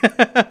way.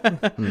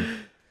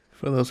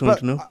 For those who want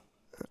to know.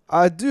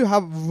 I do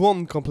have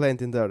one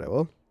complaint in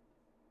Daredevil.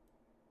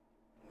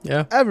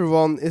 Yeah.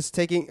 Everyone is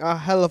taking a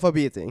hell of a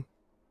beating.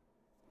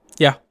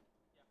 Yeah.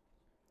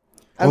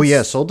 Oh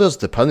yeah, so does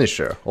the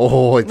Punisher.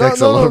 Oh, it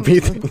takes a lot of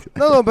beating.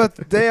 No,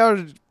 but they are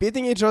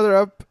beating each other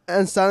up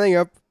and standing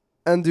up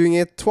and doing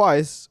it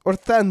twice or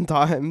 10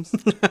 times.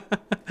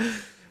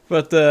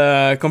 But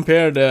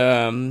compare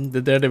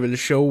the Daredevil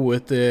show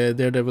with the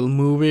Daredevil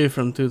movie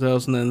from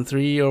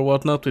 2003 or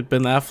whatnot with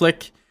Ben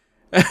Affleck.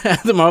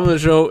 The Marvel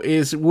show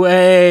is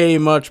way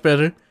much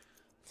better.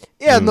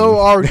 Yeah, no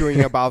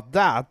arguing about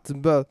that,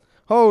 but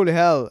holy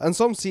hell. And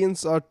some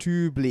scenes are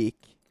too bleak,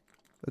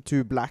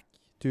 too black,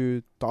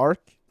 too dark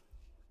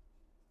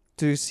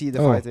to see the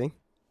fighting.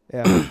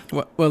 Yeah.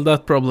 Well,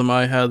 that problem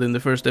I had in the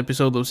first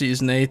episode of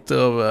season 8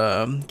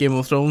 of Game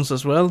of Thrones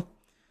as well.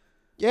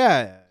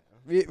 Yeah,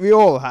 we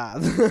all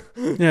had.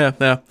 Yeah.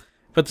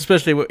 But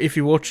especially if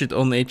you watch it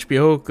on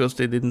HBO, because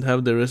they didn't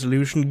have the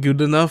resolution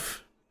good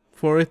enough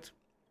for it,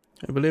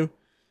 I believe.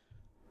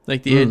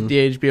 Like the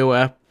HBO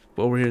app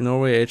over here in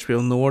Norway,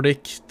 HBO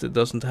Nordic, that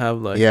doesn't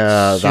have like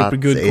super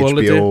good HBO.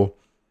 quality.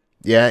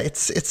 Yeah,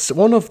 it's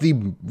one of the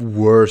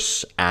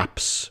worst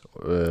apps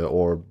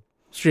or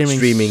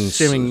streaming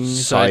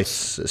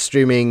sites.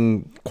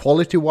 Streaming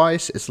quality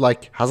wise, it's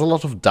like has a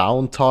lot of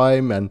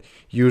downtime and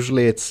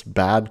usually it's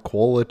bad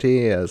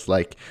quality. It's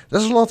like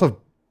there's a lot of.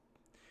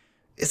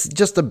 It's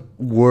just a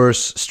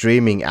worse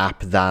streaming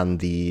app than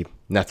the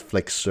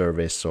Netflix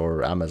service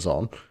or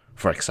Amazon,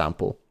 for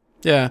example.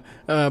 Yeah,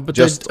 but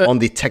just on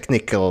the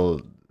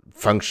technical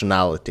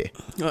functionality.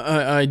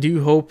 I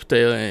do hope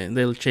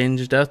they'll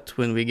change that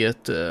when we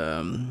get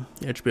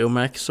HBO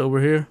Max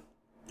over here,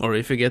 or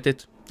if we get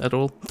it at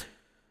all.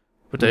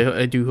 But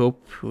I do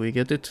hope we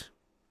get it.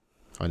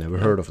 I never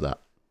heard of that.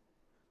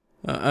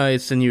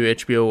 It's the new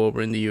HBO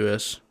over in the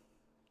US.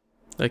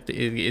 Like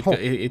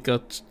it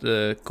got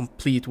the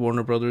complete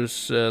Warner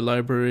Brothers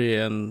library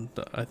and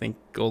I think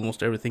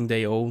almost everything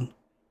they own.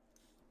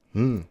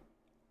 And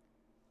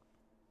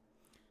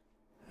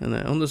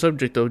on the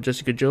subject of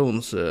Jessica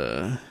Jones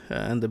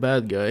and the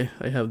bad guy,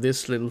 I have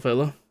this little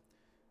fella,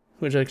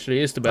 which actually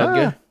is the bad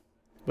guy.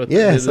 But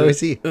yeah, so is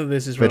he.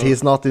 This is but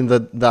he's not in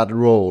that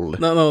role.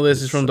 No,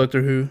 this is from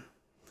Doctor Who,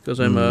 because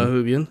I'm a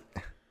Whovian.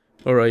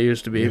 Or I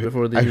used to be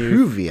before the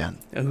new... Whovian?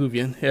 A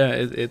Whovian, yeah,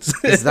 it's...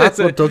 Is that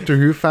what Doctor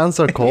Who fans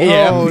are called?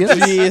 Yeah. Oh,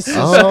 Jesus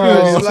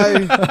Christ,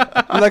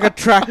 like a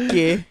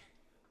Trekkie.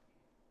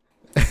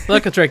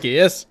 Like a Trekkie,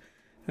 yes.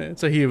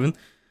 It's a human.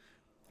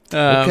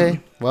 Okay,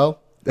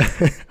 well,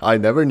 I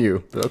never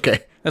knew.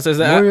 Okay. As I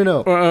said, you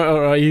know.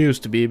 Or I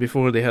used to be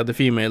before they had the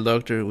female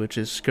doctor, which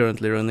is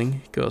currently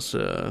running, because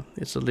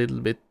it's a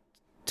little bit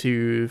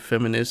too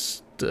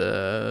feminist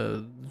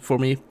for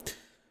me.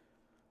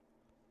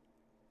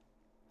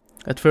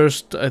 At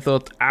first, I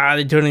thought,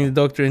 they're turning the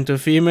doctor into a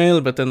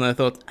female, but then I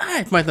thought,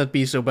 it might not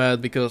be so bad,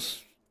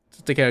 because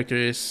the character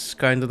is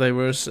kind of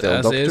diverse Still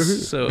as Doctor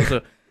is,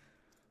 Who.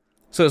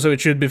 so it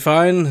should be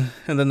fine.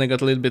 And then I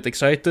got a little bit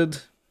excited,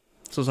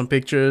 saw some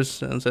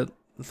pictures, and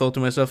thought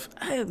to myself,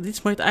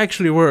 this might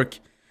actually work.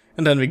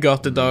 And then we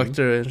got the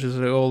doctor, and she's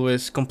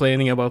always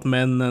complaining about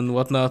men and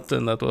whatnot,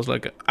 and that was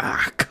like,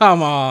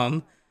 come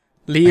on,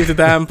 leave the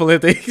damn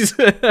politics.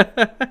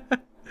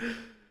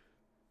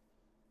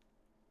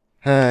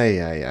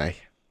 Aye.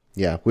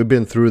 Yeah, we've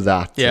been through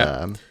that.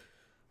 Yeah.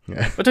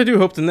 But I do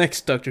hope the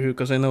next Doctor Who,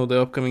 because I know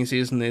the upcoming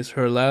season is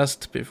her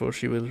last before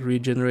she will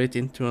regenerate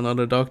into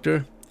another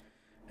doctor.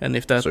 And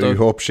if that, so you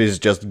hope she's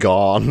just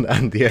gone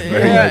and the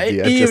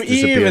idea just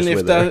disappears even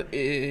with her.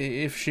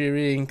 If she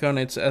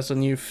reincarnates as a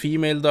new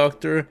female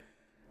doctor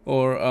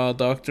or a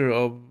doctor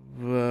of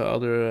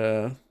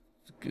other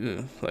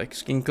like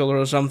skin color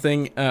or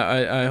something,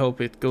 I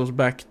hope it goes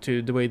back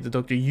to the way the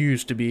doctor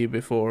used to be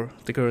before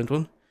the current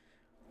one.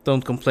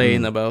 Don't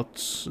complain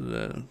about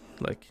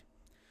like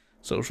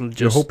social justice.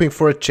 You're hoping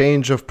for a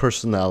change of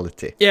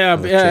personality. Yeah,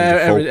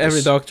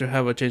 every doctor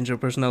have a change of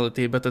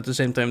personality, but at the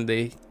same time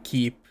they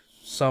keep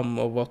some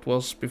of what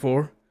was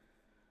before.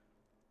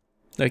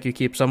 Like you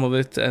keep some of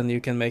it and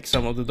you can make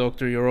some of the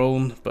doctor your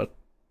own, but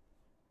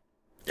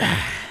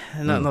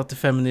not the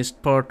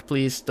feminist part,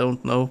 please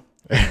don't know.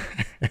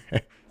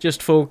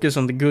 Just focus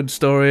on the good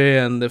story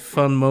and the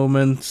fun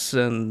moments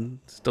and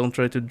don't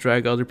try to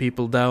drag other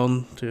people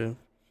down to...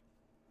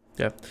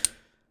 Yeah.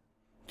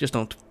 Just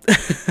don't.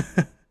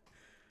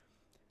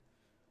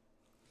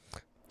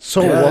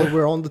 So while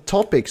we're on the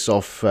topics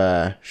of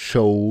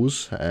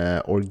shows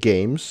or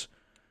games,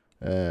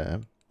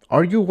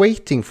 are you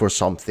waiting for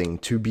something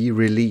to be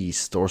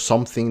released or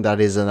something that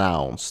is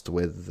announced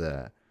with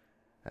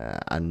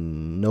a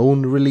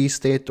known release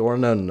date or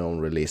an unknown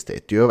release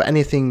date? Do you have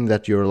anything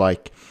that you're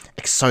like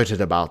excited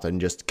about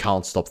and just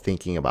can't stop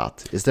thinking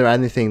about? Is there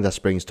anything that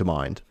springs to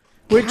mind?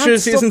 Witcher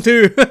Season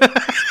 2.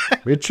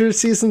 Witcher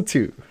Season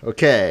 2.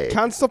 Okay.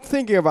 Can't stop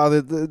thinking about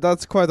it.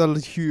 That's quite a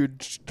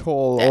huge,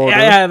 tall order.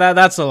 Yeah,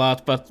 that's a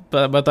lot, but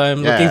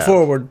I'm looking Yeah.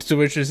 forward to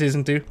Witcher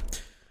Season 2.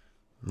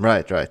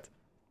 Right.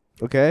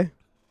 Okay.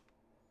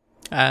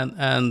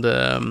 And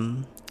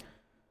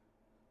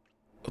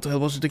what the hell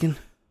was it again?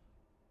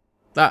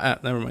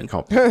 Never mind.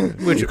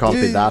 You can't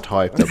be that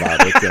hyped about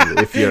it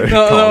if you're.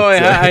 No, I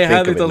think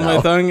had of it on now.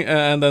 my tongue,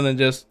 and then it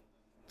just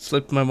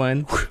slipped my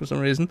mind for some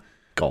reason.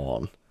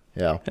 Gone.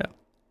 Yeah.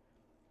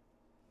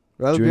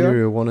 Well, Junior, Björn?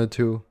 you wanted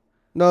to.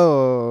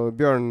 No,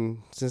 Björn,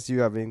 since you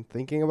have been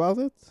thinking about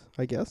it,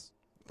 I guess.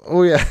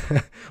 Oh yeah.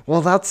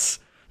 Well, that's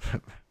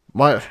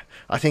I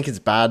think it's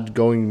bad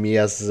going me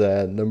as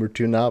number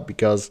 2 now,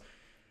 because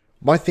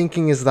my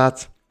thinking is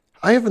that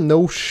I have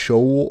no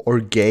show or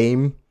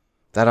game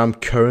that I'm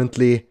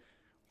currently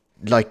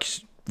like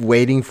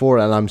waiting for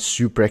and I'm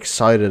super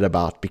excited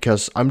about,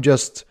 because I'm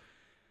just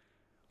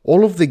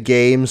all of the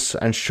games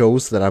and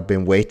shows that I've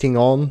been waiting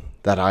on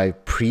that I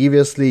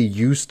previously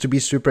used to be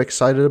super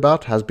excited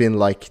about has been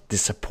like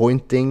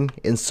disappointing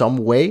in some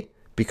way,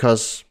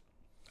 because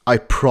I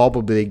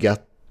probably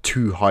got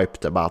too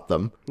hyped about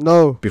them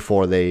No,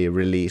 before they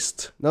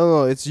released.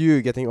 no, it's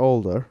you getting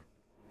older.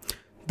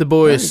 The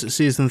Boys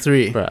Season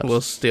 3 Perhaps.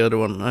 was the other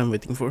one I'm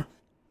waiting for.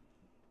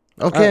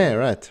 Okay,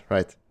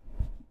 right.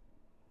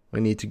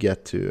 We need to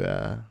get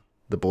to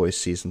The Boys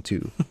Season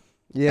 2.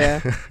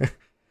 Yeah.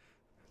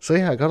 So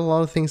yeah, I got a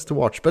lot of things to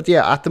watch. But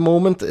yeah, at the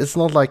moment, it's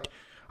not like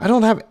I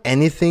don't have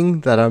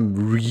anything that I'm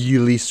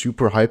really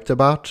super hyped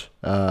about.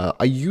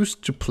 I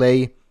used to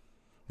play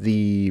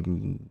the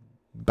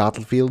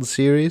Battlefield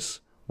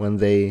series when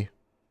they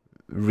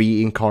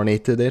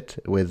reincarnated it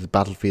with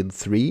Battlefield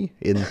 3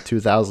 in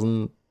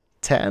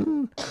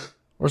 2010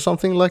 or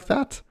something like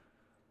that.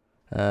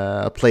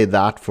 I played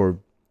that for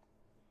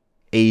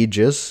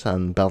ages,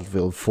 and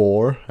Battlefield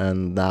 4,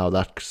 and now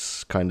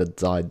that's kind of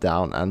died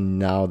down, and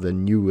now the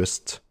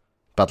newest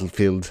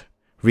Battlefield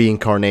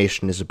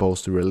reincarnation is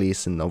supposed to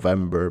release in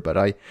November, but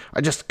I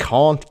just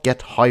can't get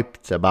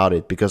hyped about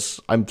it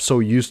because I'm so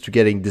used to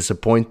getting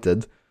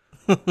disappointed.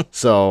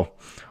 So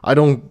I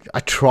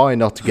try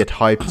not to get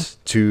hyped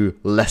to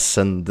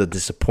lessen the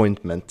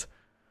disappointment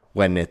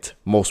when it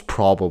most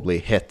probably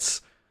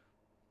hits.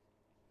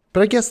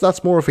 But I guess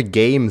that's more of a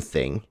game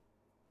thing.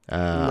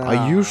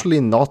 I'm usually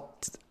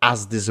not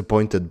as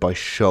disappointed by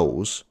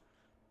shows.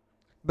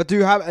 But do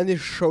you have any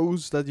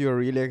shows that you're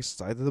really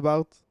excited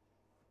about?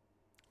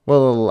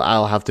 Well,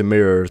 I'll have to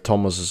mirror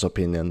Thomas's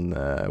opinion.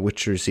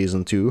 Witcher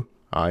Season 2.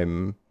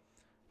 I'm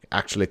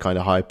actually kind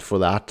of hyped for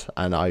that,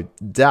 and I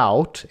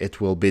doubt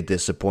it will be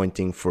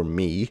disappointing for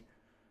me.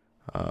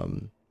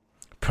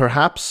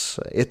 Perhaps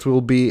it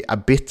will be a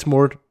bit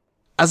more...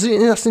 As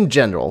in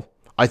general,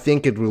 I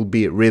think it will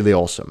be really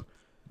awesome.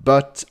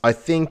 But I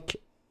think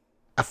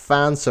a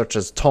fan such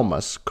as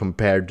Thomas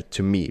compared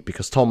to me,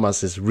 because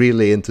Thomas is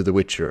really into The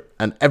Witcher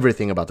and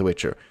everything about The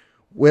Witcher,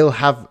 will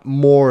have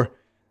more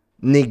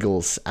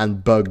niggles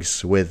and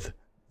bugs with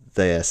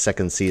the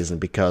second season,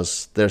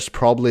 because there's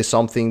probably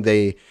something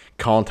they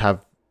can't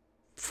have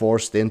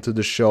forced into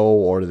the show,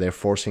 or they're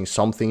forcing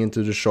something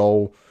into the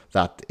show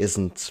that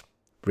isn't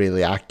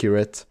really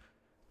accurate.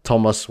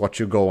 Thomas, what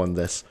you go on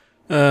this?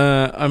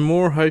 I'm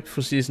more hyped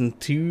for Season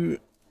 2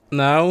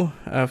 now,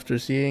 after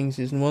seeing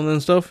Season 1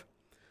 and stuff.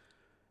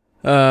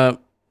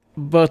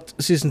 But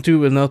Season 2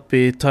 will not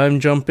be time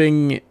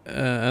jumping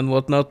and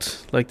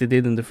whatnot like they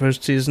did in the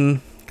first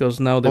season, because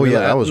now they will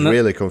that was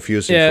really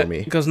confusing for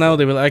me. because now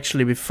they will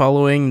actually be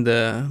following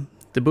the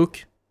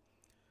book,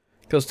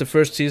 because the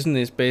first season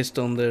is based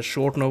on the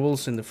short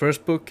novels in the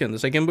first book and the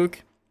second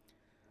book,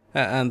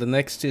 and the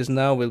next season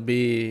now will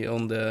be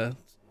on the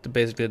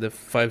basically the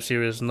 5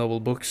 series novel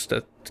books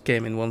that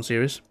came in one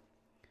series.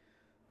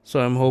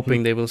 So I'm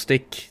hoping they will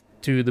stick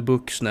to the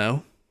books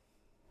now.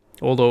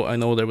 Although I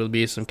know there will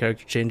be some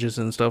character changes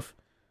and stuff.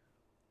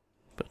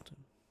 But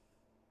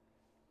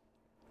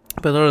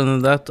other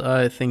than that,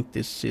 I think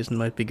this season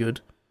might be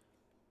good.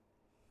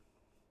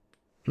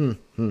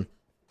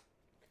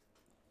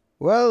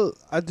 Well,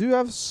 I do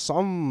have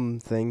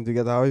something to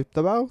get hyped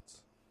about.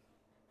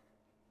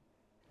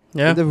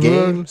 Yeah. In the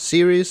Game,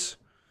 series?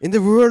 In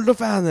the world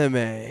of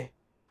anime,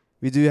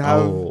 we do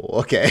have Oh,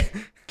 okay.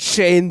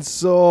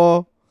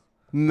 Chainsaw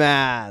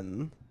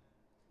Man.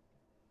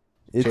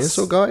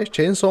 Chainsaw Guy?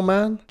 Chainsaw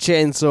Man?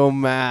 Chainsaw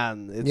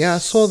Man. Yeah, I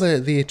saw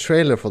the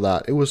trailer for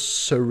that. It was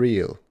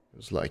surreal. It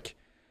was like,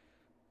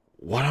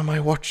 what am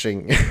I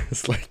watching?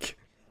 It's like...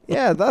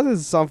 Yeah, that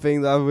is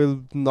something that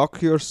will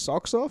knock your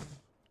socks off.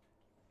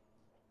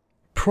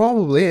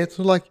 Probably. It's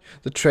like,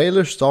 the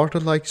trailer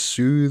started like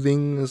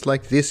soothing. It's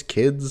like, this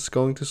kid's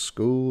going to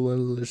school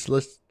and it's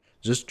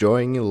just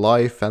enjoying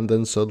life, and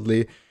then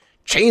suddenly,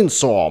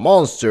 chainsaw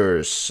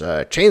monsters,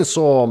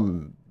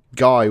 chainsaw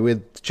guy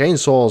with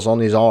chainsaws on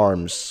his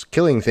arms,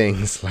 killing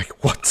things.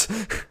 Like, what?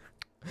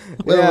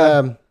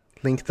 Well,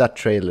 link that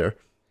trailer.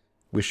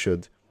 We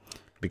should,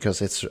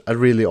 because it's a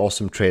really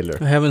awesome trailer.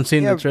 I haven't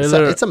seen Yeah, the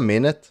trailer. It's a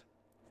minute.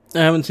 I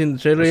haven't seen the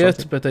trailer or yet,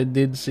 something. but I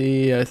did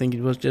see. I think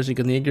it was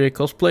Jessica Nigri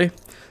cosplay,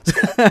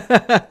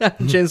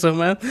 Chainsaw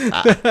Man.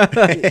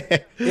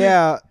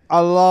 Yeah,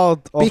 a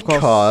lot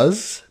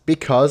of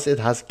because it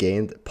has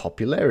gained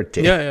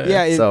popularity.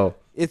 Yeah, So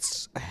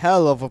it's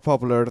hell of a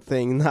popular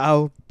thing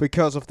now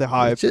because of the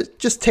hype.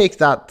 just take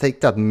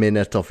that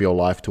minute of your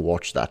life to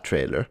watch that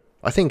trailer.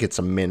 I think it's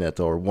a minute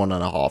or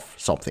 1.5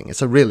 something.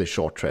 It's a really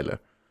short trailer.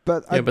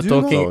 But Yeah, I but do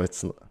talking- know, So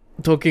it's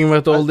Talking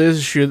about all this,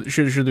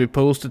 should we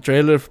post the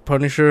trailer for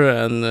Punisher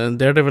and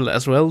Daredevil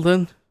as well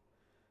then?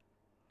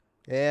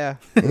 yeah.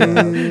 I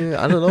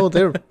don't know.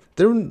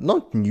 They're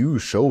not new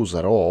shows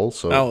at all.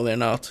 So No, they're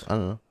not. I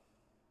don't know.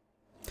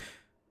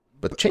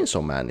 But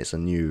Chainsaw Man is a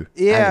new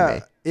Yeah,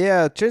 anime.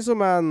 yeah, Chainsaw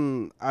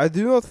Man, I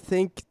do not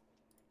think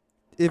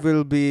it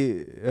will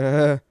be...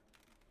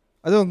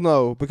 I don't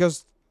know,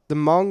 because the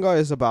manga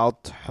is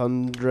about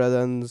 100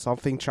 and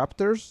something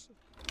chapters.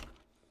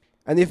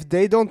 And if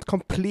they don't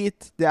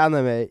complete the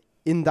anime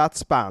in that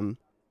span,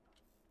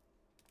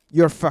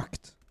 you're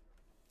fucked.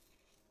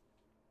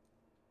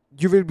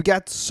 You will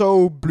get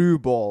so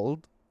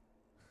blue-balled.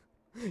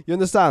 You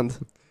understand?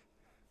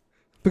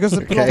 Because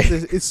the plot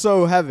Okay. is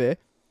so heavy.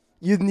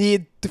 You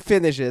need to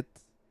finish it.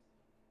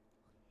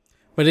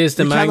 But is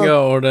the We manga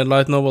cannot- or the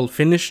light novel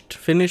finished?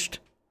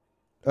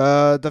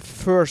 The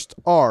first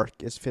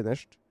arc is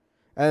finished.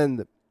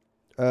 And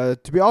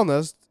to be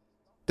honest,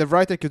 the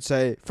writer could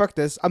say, fuck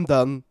this, I'm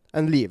done,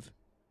 and leave.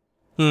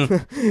 Hmm.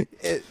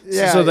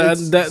 Yeah, so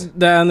it's-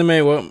 the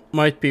anime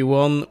might be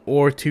 1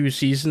 or 2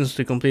 seasons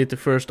to complete the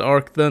first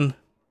arc then.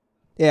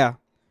 yeah.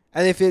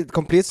 And if it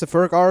completes the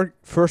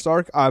first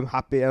arc, I'm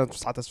happy and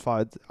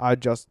satisfied. I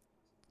just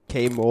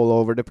came all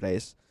over the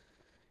place.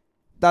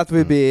 That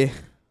would be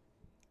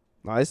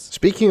nice.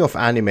 Speaking of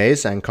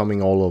animes and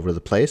coming all over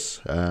the place,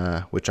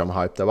 which I'm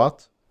hyped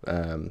about,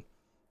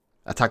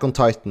 Attack on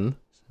Titan,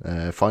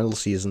 final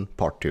season,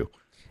 part 2.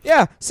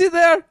 Yeah, see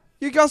there,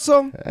 you got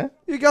some. Eh?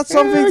 You got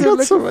something to look.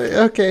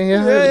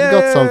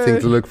 Got something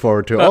to look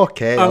forward to.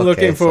 Okay, I'm okay,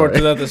 looking forward to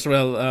sorry. that as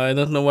well. I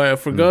don't know why I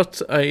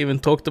forgot. I even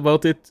talked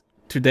about it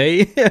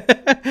today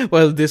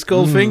while disc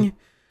golfing.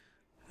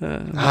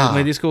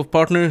 My disc golf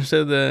partner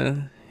said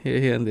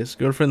he and his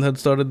girlfriend had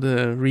started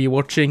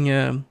re-watching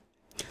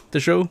the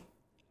show.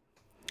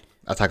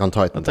 Attack on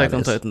Titan. Attack that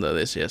on is. Titan, that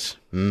is, yes.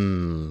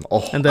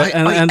 Oh, And then- I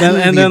and then-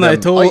 and envy then I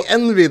them. told- I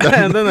envy them.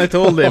 And then I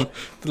told him,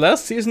 the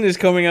last season is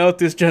coming out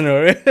this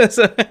January.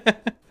 So-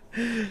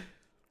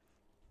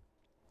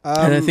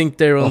 and I think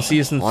they're on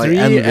season I 3,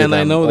 envy and I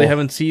them. know they Oh.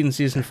 haven't seen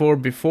season 4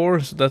 before,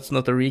 so that's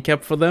not a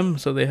recap for them.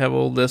 So they have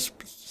all the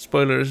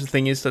spoilers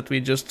thingies that we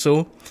just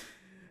saw.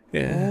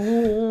 Yeah.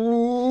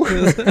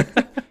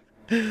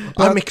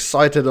 I'm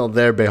excited on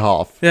their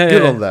behalf. Yeah,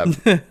 Good yeah. on them.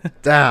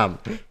 Damn.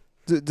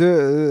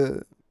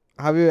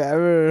 Have you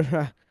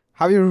ever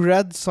have you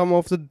read some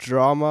of the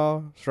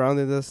drama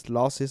surrounding this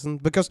last season?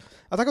 Because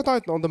Attack on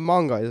Titan on the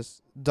manga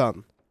is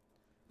done.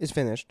 It's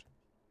finished.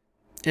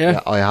 Yeah.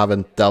 Yeah, I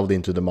haven't delved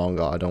into the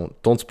manga.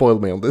 Don't spoil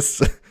me on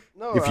this.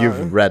 No, if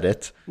you've read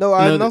it. No,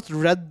 I've No, not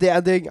read the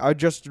ending. I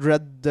just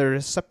read the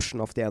reception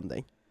of the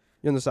ending.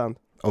 You understand?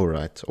 Oh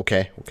right.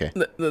 Okay.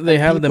 They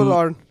have People the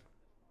are.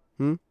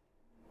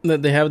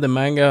 they have the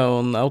manga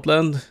on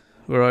Outland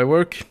where I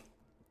work.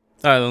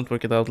 I don't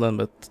work at Outland,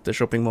 but the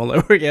shopping mall I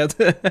work at.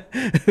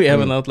 We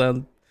have an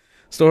Outland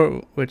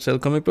store which sell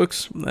comic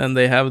books, and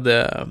they have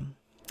the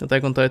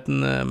Attack on Titan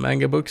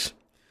manga books.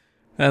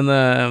 And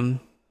a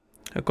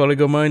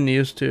colleague of mine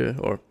used to,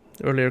 or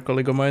earlier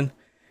colleague of mine,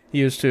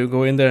 used to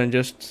go in there and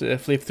just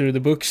flip through the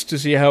books to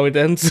see how it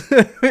ends.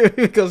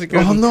 Because he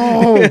couldn't. Oh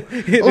no!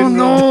 He didn't Oh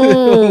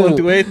no! want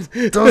to wait.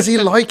 Does he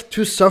like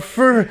to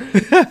suffer?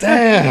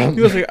 Damn!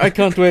 He was like, I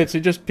can't wait. So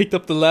he just picked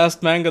up the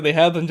last manga they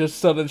had and just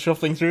started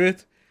shuffling through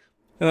it.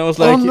 And I was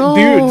like, no!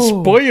 dude,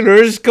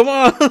 spoilers, come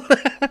on!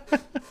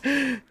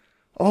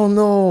 Oh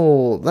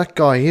no! That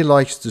guy, he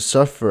likes to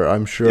suffer,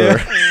 I'm sure.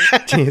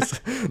 Jeez.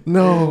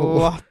 No.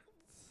 What?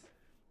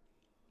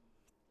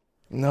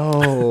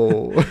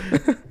 No.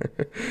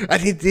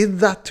 And he did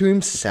that to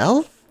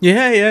himself?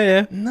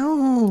 Yeah.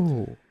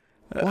 No.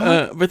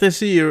 But I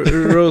see you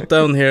wrote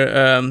down here,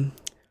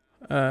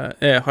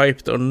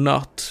 hyped or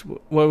not.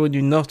 Why would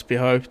you not be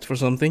hyped for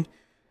something?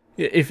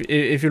 If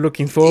you're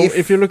looking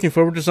if you're looking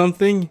forward to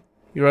something,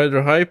 you're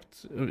either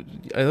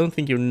hyped. I don't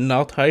think you're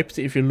not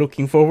hyped if you're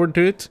looking forward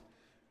to it.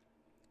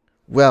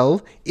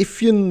 Well,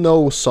 if you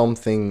know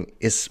something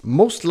is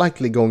most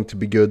likely going to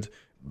be good,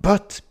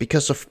 but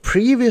because of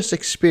previous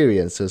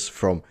experiences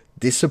from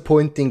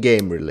disappointing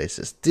game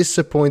releases,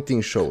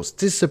 disappointing shows,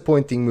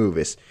 disappointing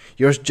movies,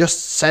 you're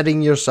just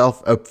setting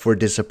yourself up for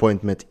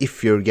disappointment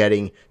if you're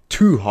getting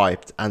too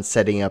hyped and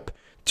setting up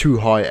too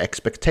high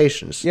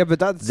expectations. Yeah, but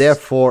that's.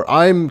 Therefore,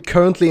 I'm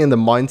currently in the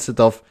mindset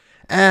of,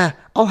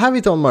 I'll have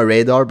it on my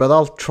radar, but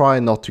I'll try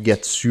not to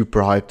get super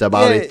hyped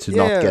about it to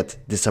not get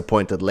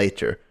disappointed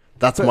later.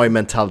 That's my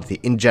mentality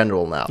in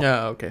general now.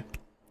 Yeah, okay.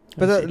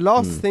 But I the see.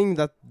 last thing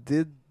that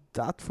did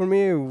that for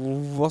me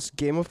was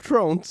Game of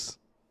Thrones.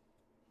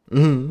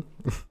 Mhm.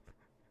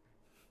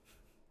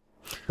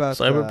 But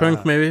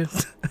Cyberpunk, maybe.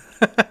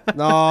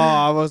 no,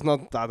 I was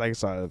not that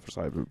excited for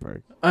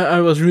Cyberpunk.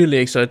 I was really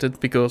excited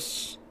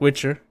because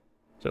Witcher.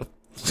 So.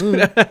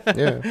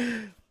 Yeah.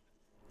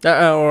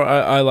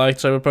 I liked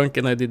Cyberpunk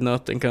and I did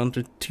not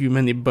encounter too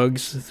many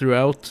bugs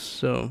throughout,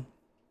 so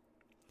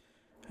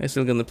I'm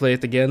still gonna play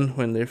it again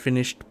when they're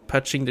finished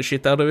patching the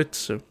shit out of it.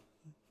 So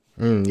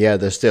Yeah,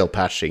 they're still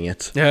patching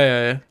it.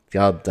 yeah.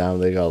 God damn,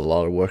 they got a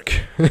lot of work.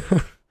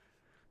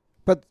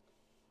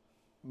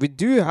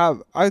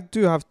 I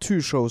do have 2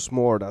 shows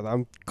more that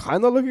I'm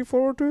kind of looking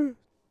forward to.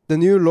 The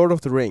new Lord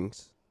of the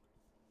Rings.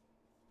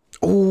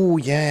 Oh,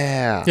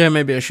 yeah. Yeah,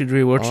 maybe I should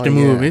rewatch Oh, the yeah.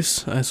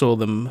 movies. I saw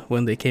them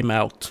when they came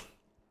out.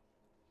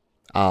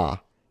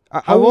 Ah.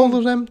 I How old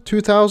won't. are them?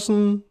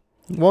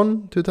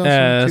 2001?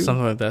 2002?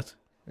 Something like that.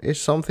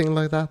 Is something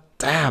like that?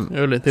 Damn.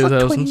 Early That's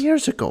like 20 2000s.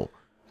 years ago.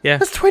 Yeah.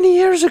 That's 20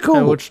 years ago.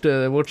 I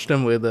watched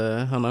them with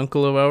an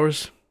uncle of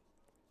ours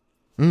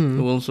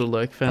who also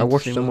like fantasy. I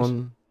watched them ones.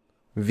 on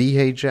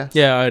VHS.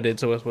 Yeah, I did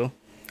so as well.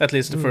 At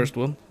least the Mm. first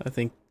one. I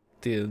think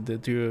the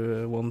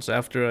 2 ones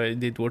after I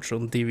did watch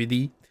on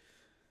DVD.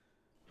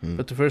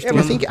 But the first Yeah, Do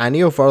one. you think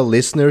any of our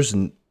listeners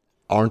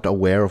aren't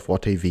aware of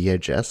what a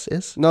VHS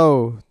is?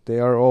 No, they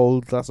are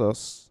old as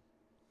us.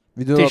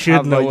 We do They not should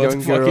have know a what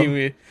younger.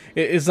 fucking.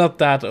 It's not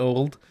that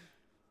old.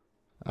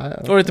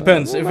 Or it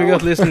depends. If we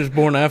got listeners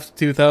born after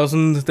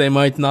 2000, they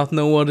might not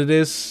know what it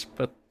is.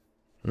 But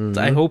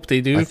I hope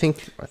they do. I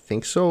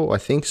think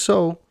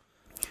so.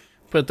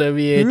 But the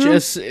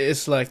VHS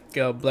is like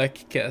a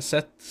black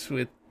cassette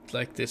with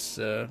like this.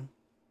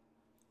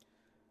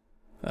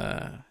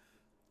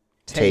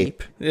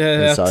 Tape.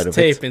 Yeah, Inside that's of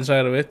tape it.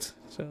 inside of it.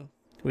 So,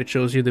 which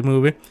shows you the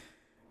movie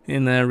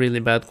in a really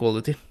bad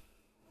quality.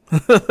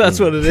 That's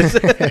what it is.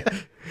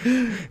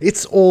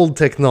 It's old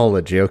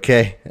technology,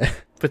 okay?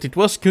 But it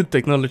was good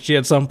technology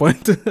at some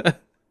point.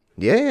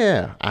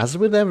 Yeah, as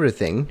with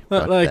everything.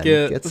 But Like,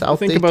 then it gets outdated.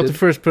 think about the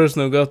first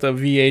person who got a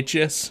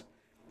VHS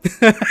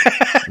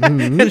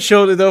Mhm. and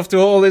showed it off to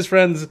all his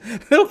friends.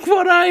 Look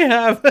what I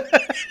have!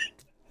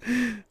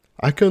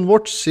 I can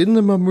watch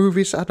cinema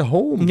movies at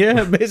home.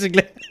 Yeah,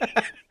 basically.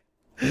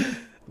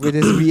 With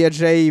his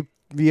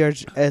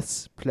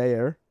VHS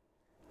player.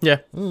 Yeah.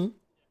 Mm.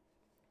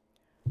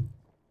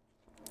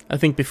 I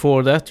think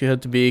before that you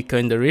had to be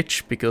kind of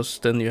rich because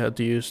then you had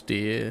to use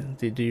the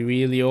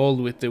really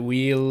old with the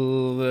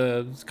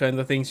wheel kind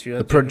of things. You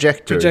had The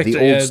projector, the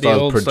old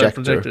style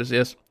projector. projectors.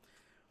 Yes,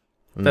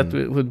 that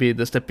would be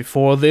the step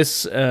before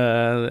this,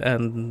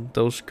 and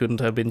those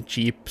couldn't have been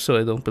cheap. So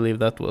I don't believe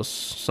that was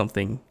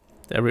something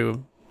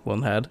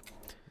everyone had.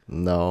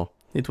 No.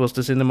 It was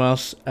the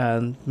cinemas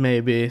and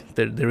maybe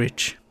the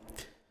rich.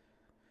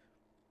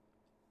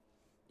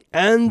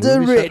 And the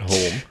Movies rich. at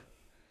home.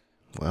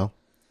 Well,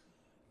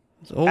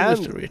 It's always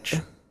And- the rich.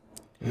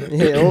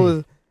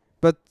 Yeah,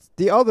 but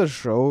the other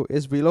show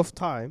is Wheel of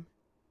Time,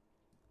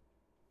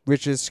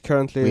 which is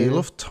currently Wheel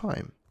of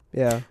Time.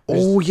 yeah.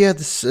 Oh yeah,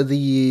 this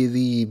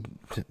the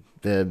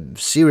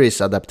series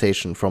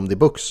adaptation from the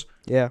books.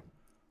 Yeah.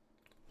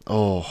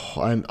 Oh,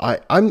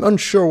 I'm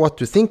unsure what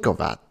to think of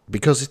that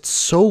because it's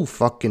so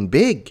fucking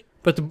big.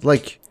 But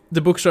Like,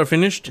 the books are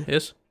finished.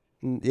 Yes.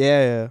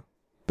 Yeah.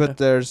 But Yeah.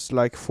 there's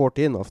like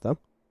 14 of them.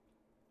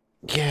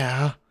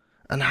 yeah,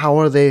 and how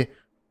are they?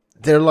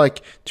 They're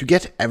like to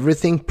get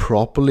everything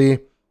properly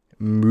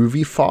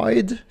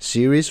movie-fied,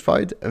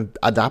 series-fied,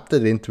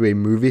 adapted into a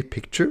movie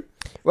picture.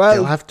 Well,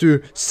 They'll have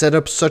to set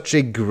up such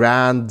a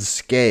grand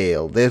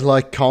scale. They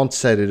like can't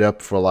set it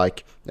up for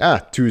like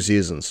 2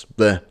 seasons.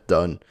 Bleh,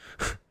 done.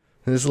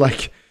 It's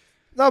like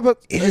no, but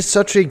it is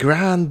such a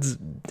grand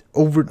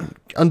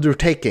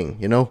undertaking,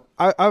 you know.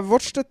 I've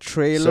watched the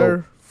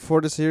trailer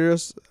for the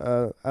series,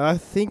 and I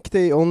think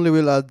they only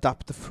will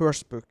adapt the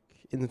first book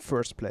in the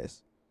first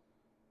place.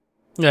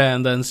 Yeah,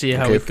 and then see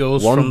how Okay, it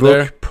goes one from book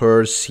there.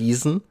 per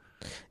season.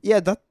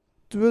 Yeah, that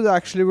would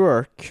actually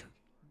work.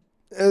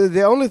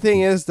 The only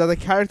thing is that the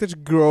characters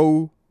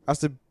grow as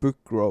the book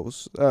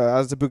grows,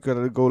 as the book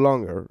will go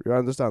longer. You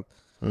understand?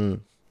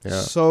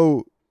 Yeah.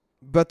 So,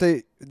 but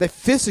the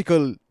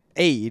physical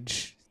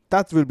age,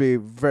 that will be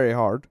very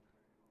hard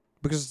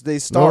because they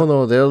start.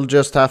 No, they'll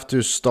just have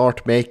to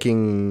start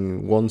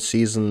making one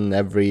season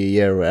every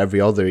year or every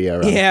other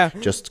year. And Yeah.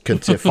 just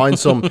find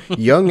some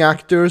young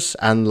actors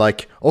and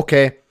like,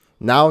 okay,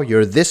 now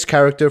you're this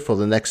character for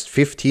the next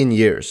 15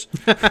 years.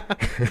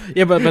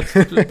 Yeah,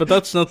 but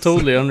that's not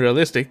totally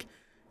unrealistic.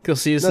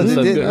 Because seasons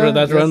they did,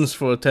 that yes. runs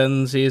for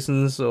 10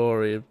 seasons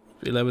or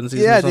 11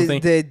 seasons Yeah, or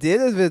something. they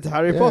did it with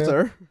Harry Yeah,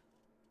 Potter.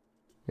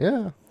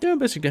 Yeah. Yeah,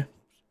 basically.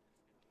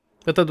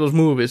 But that was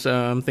movies.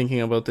 I'm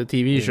thinking about the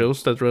TV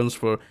shows that runs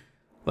for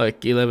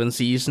like 11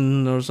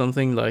 seasons or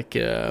something. Like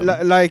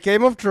Like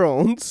Game of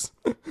Thrones.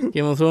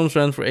 Game of Thrones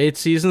ran for 8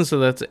 seasons, so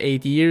that's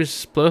 8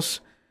 years plus.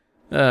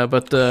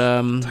 But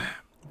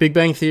Big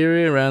Bang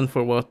Theory ran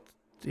for what,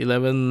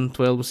 11,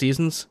 12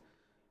 seasons?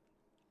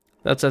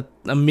 That's a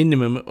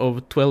minimum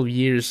of 12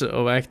 years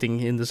of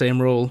acting in the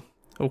same role.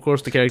 Of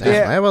course, the characters.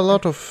 Damn, I have a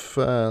lot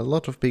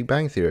of Big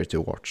Bang Theory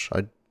to watch.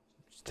 I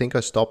think I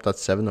stopped at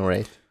 7 or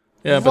 8.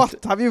 Yeah, what?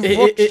 but Have you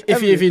watched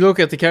if you look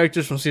at the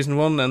characters from season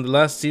 1 and the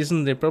last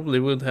season, they probably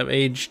would have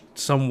aged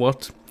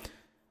somewhat.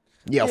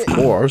 Yeah, of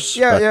course.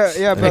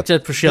 Yeah, but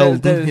Except for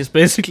Sheldon, he's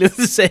basically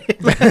the same.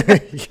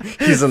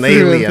 He's an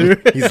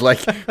alien. He's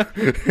like...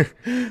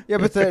 yeah,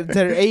 but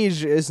their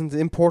age isn't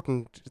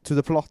important to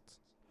the plot.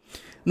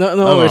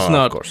 No, it's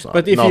not. Of course not.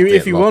 But if Not you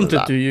in wanted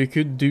that. to, you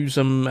could do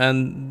some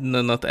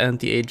not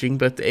anti-aging,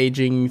 but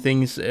aging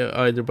things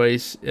either by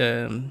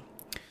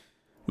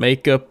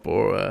makeup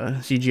or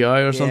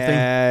CGI or something.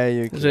 Yeah,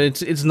 you So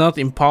can. it's not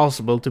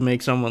impossible to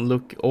make someone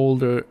look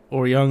older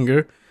or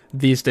younger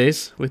these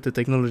days with the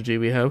technology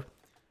we have.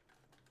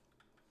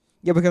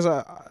 Yeah, because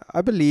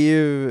I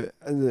believe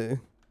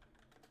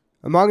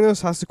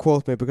Magnus has to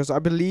quote me, because I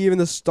believe in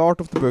the start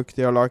of the book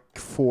they are like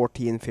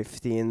 14,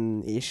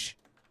 15-ish.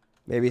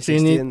 Maybe So you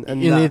 16.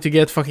 need to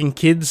get fucking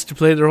kids to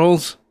play the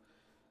roles.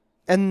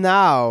 And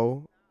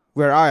now,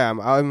 where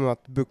I'm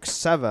at book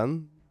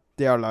 7.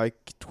 They are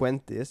like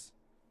 20s.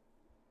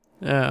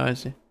 Yeah, I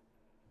see.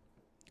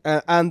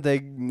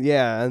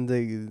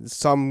 And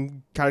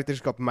some characters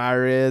got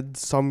married,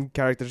 some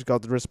characters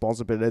got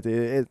responsibility.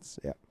 It's,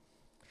 yeah.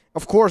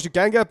 Of course, you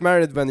can get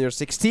married when you're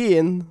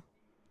 16,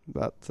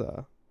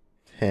 but...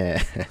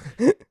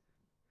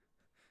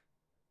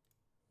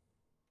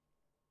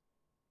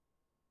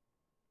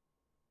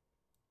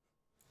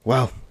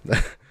 Well,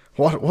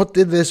 what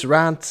did this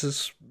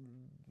rant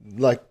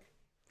like?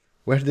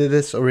 Where did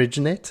this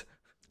originate?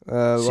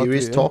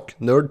 Serious talk,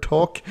 nerd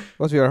talk.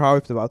 What we are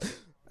hyped about.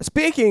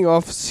 Speaking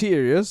of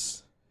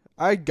serious,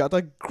 I got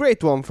a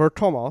great one for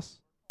Thomas.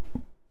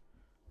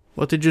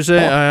 What did you say?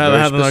 Oh, I very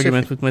have an specific.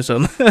 argument with my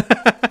son.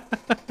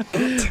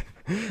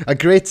 A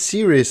great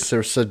series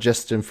or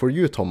suggestion for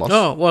you, Thomas.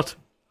 Oh, what?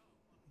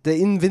 The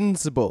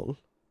Invincible.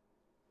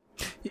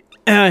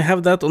 I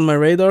have that on my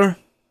radar.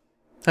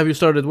 Have you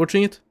started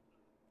watching it?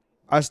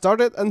 I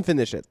started and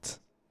finished it.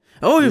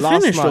 Oh, you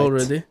Last finished night.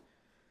 already?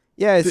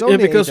 Yeah, it's Yeah,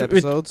 only 8 because we-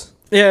 episodes.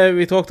 Yeah,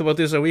 we talked about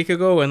this a week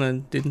ago, and I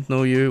didn't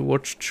know you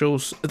watched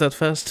shows that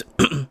fast.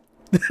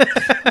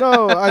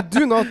 No, I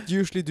do not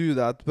usually do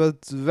that,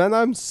 but when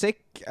I'm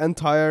sick and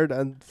tired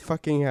and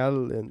fucking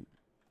hell in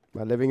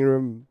my living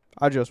room,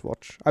 I just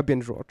watch. I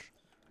binge watch.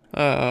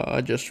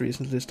 I just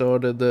recently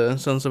started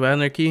Sons of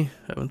Anarchy.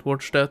 Haven't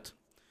watched that.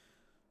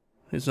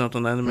 It's not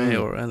an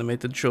anime or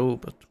animated show,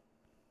 but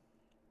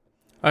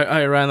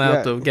I ran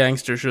out Yeah. of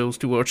gangster shows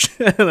to watch,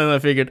 and then I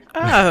figured,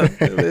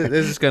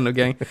 this is kind of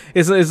gang.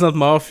 It's not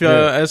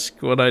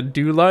mafia-esque what I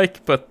do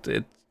like, but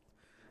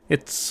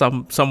it's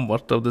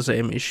somewhat of the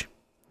same ish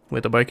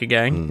with a biker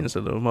gang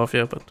instead of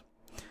mafia. But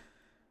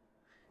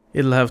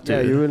it'll have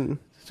Yeah, you to will.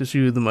 to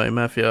soothe my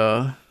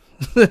mafia.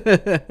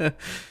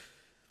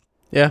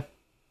 Yeah.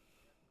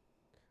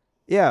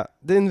 Yeah,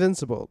 The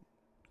Invincible.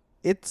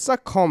 It's a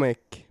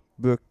comic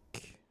book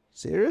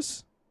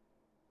series.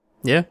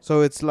 Yeah.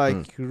 So it's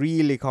like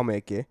really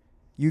comic-y.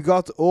 You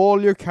got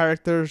all your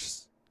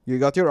characters. You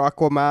got your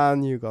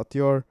Aquaman, you got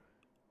your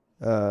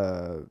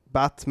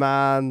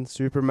Batman,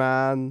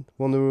 Superman,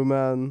 Wonder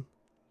Woman.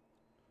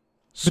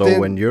 So then-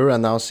 when you're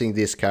announcing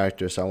these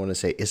characters, I want to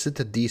say, is it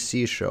a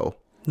DC show?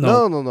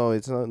 No,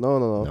 it's not.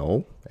 No.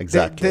 No,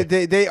 exactly.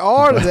 They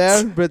are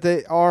there, but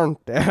they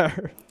aren't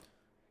there.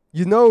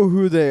 You know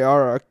who they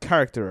are a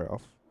character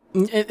of.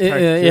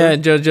 Yeah,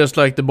 just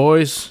like the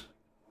boys.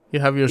 You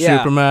have your Yeah.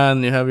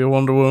 Superman, you have your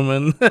Wonder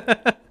Woman.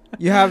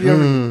 You have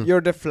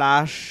your The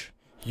Flash.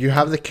 You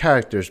have the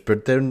characters,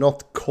 but they're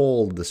not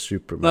called the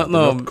Superman.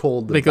 No, They're not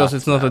called the because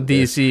it's not a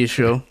Batman. DC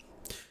show.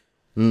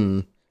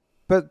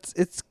 But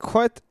it's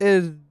quite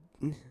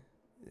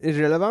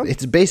irrelevant.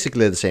 It's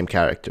basically the same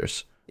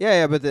characters.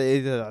 Yeah, but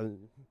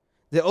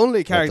the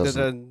only character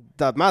doesn't-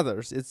 that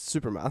matters is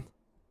Superman.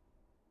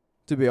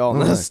 To be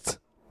honest.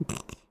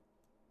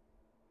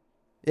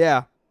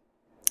 Yeah,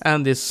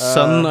 And his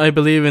son, I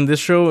believe, in this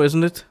show,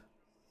 isn't it?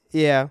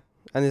 yeah,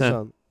 and his Yeah.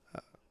 son.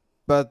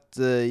 But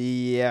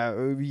yeah.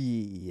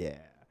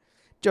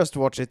 Just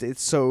watch it.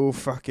 It's so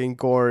fucking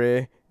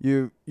gory.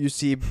 You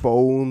see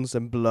bones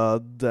and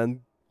blood and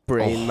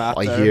brain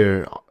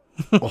matter.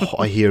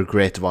 I hear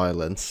great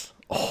violence.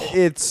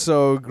 It's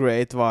so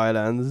great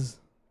violence.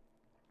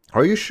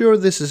 Are you sure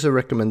this is a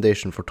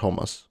recommendation for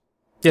Thomas?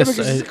 Yes,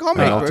 because it's a comic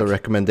And not a book.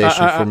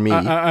 recommendation for me?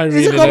 I It's a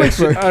really comic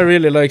book. I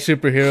really like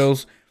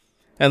superheroes,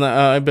 and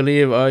I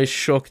believe I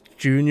shocked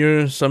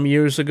Junior some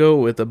years ago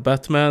with a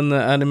Batman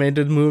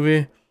animated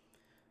movie,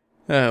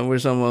 where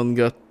someone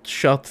got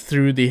shot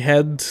through the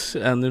head,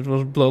 and it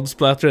was blood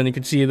splatter, and you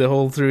could see the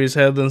hole through his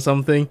head and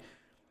something.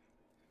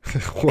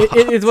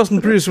 It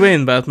wasn't Bruce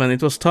Wayne Batman;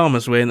 it was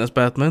Thomas Wayne as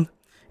Batman.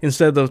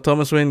 Instead of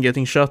Thomas Wayne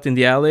getting shot in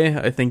the alley,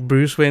 I think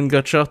Bruce Wayne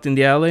got shot in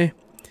the alley.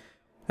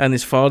 And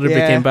his father Yeah.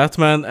 became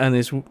Batman, and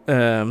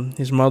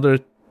his mother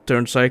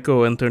turned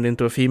psycho and turned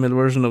into a female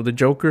version of the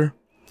Joker.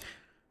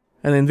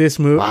 And in this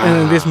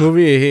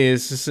movie, he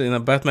is in a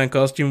Batman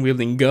costume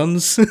wielding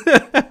guns.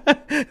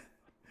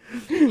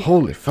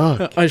 Holy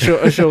fuck. I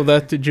showed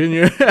that to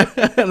Junior,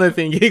 and I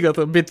think he got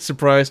a bit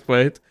surprised by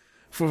it.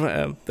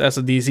 As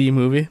a DC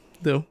movie,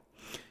 though.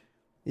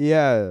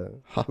 Yeah,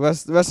 Huh.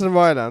 Western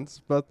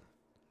violence, but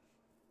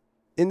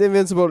in the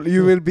Invincible,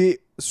 you will be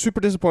super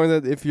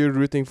disappointed if you're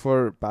rooting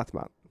for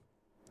Batman.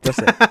 That's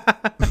it.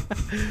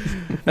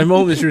 I'm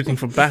always rooting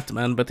for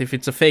Batman, but if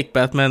it's a fake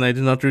Batman, I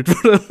do not root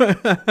for them.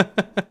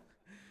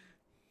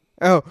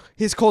 Oh,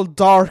 he's called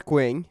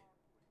Darkwing.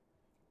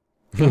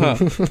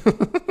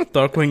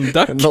 Darkwing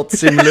Duck. Not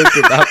similar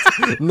to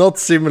that. Not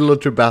similar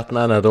to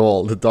Batman at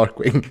all. The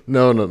Darkwing.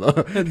 No.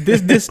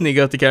 This Disney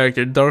got the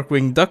character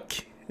Darkwing Duck.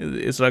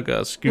 It's like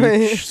a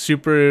Scrooge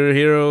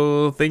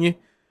superhero thingy.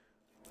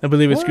 I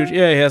believe it's What? Scrooge.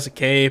 Yeah, he has a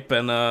cape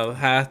and a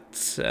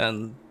hat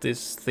and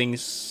these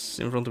things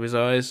in front of his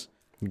eyes.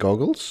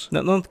 Goggles?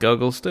 Not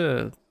goggles.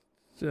 The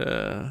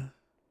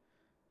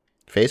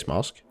Face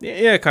mask?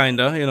 yeah,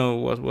 kinda. You know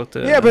what?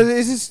 Yeah, but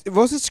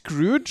was it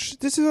Scrooge?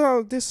 This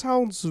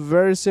sounds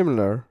very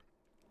similar.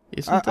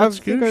 Isn't I that think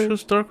Scrooge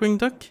who's Darkwing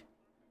Duck?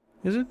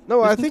 Is it?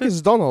 No, I Isn't think it?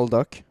 it's Donald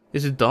Duck.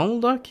 Is it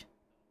Donald Duck?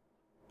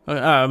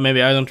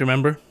 Maybe I don't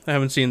remember. I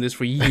haven't seen this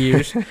for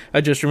years. I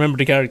just remember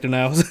the character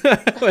now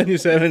when you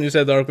said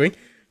Darkwing.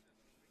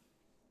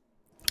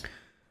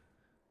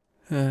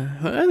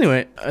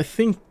 Anyway, I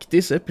think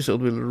this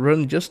episode will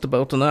run just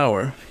about an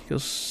hour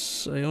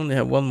because I only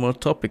have one more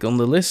topic on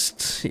the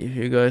list. If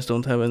you guys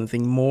don't have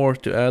anything more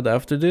to add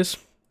after this,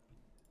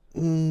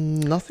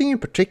 Nothing in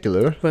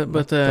particular.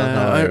 but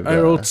no, I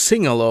wrote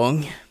sing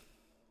along.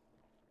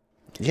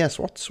 Yes,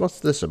 what's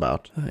this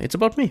about? It's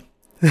about me.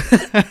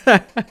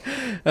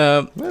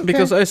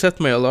 Because I set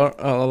my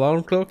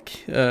alarm clock,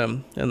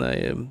 and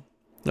I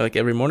like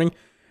every morning,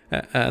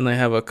 and I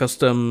have a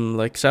custom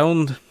like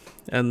sound.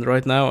 And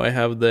right now I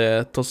have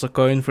the Toss a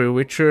Coin for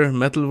Witcher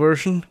metal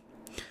version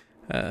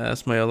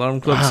as my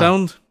alarm clock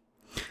sound.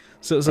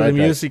 So Right, the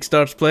music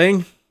starts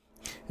playing,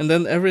 and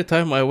then every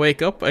time I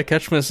wake up, I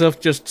catch myself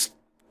just.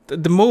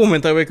 The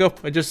moment I wake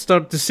up, I just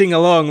start to sing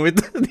along with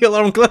the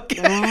alarm clock.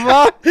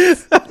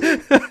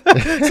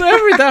 So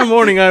every time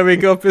morning I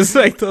wake up, it's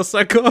like Toss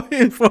a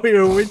Coin for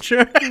your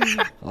Witcher.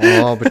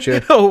 Oh, but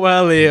you Oh,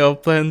 Valley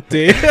of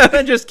Plenty. And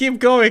I just keep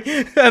going,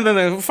 and then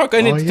I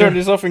need to turn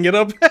this off and get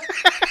up.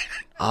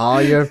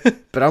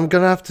 but I'm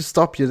gonna have to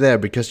stop you there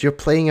because you're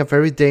playing a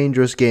very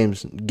dangerous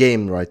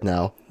game right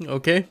now.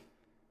 Okay.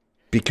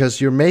 Because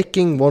you're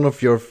making one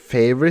of your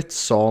favorite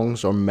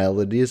songs or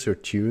melodies or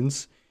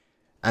tunes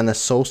and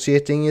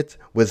associating it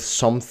with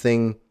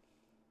something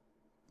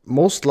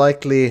most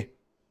likely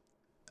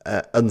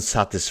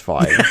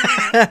unsatisfying.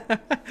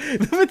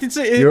 But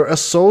You're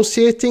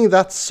associating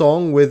that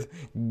song with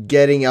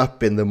getting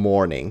up in the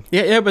morning,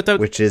 yeah, but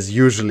which is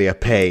usually a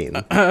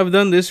pain. I've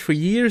done this for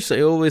years.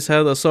 I always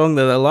had a song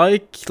that I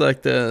like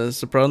the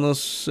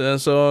Sopranos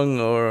song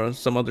or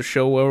some other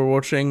show we were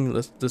watching,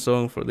 the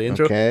song for the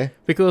intro, Okay.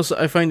 because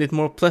I find it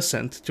more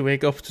pleasant to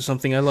wake up to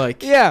something I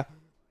like. Yeah.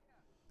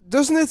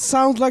 Doesn't it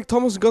sound like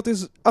Thomas got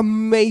his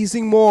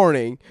amazing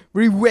morning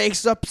where he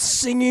wakes up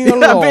singing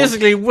along?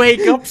 Basically,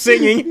 wake up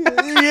singing.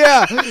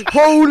 Yeah,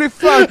 holy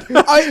fuck!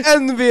 I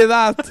envy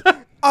that.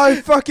 I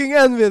fucking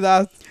envy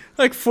that.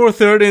 Like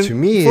 4:30 To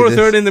me,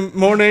 4:30 in the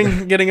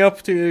morning, getting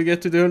up to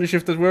get to the early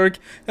shift at work,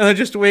 and I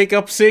just wake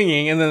up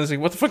singing, and then it's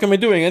like, what the fuck am I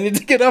doing? I need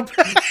to get up.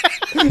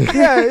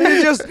 Yeah,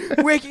 you're just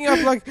waking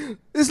up like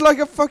it's like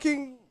a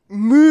fucking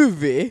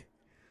movie.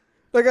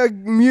 Like a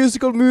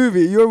musical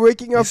movie. You're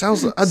waking up. It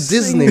sounds like a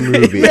singing. Disney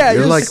movie. Yeah,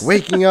 you're like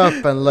waking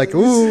up and like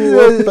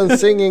up and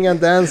singing and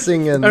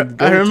dancing and I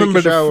going remember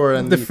to take a shower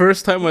and the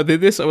first time I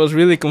did this, I was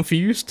really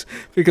confused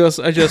because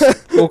I just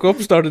woke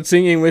up, started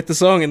singing with the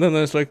song, and then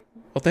I was like,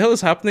 what the hell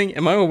is happening?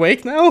 Am I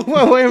awake now?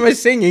 Why am I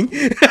singing?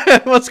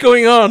 What's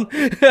going on?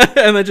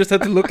 And I just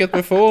had to look at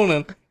my phone,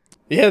 and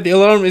yeah, the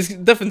alarm is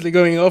definitely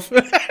going off.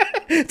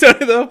 Turn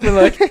it up and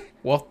like,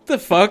 what the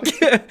fuck?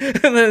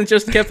 And then it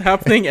just kept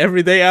happening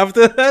every day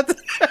after that.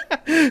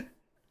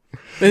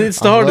 And it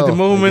started the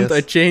moment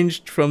I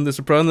changed from the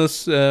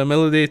Sopranos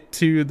melody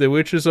to the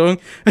Witcher song.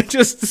 I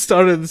just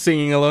started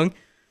singing along.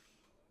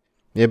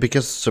 Yeah,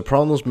 because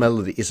Sopranos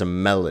melody is a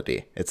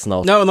melody. It's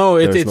not. No,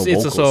 there's it's a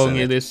vocals song.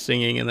 in It is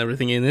singing and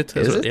everything in it.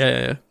 Is it?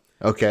 Yeah.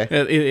 Okay.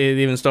 It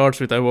even starts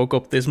with "I woke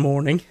up this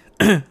morning"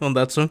 on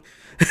that song.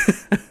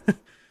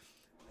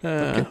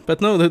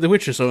 But no, the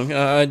Witcher song.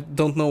 I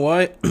don't know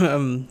why.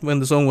 When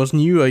the song was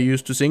new, I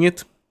used to sing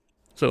it,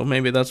 so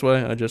maybe that's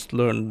why I just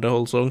learned the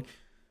whole song.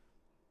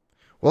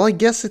 Well, I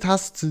guess it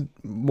has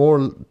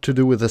more to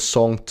do with the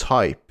song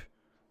type.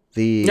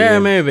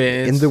 Maybe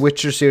In the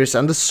Witcher series,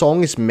 and the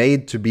song is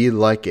made to be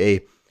like a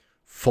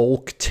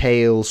folk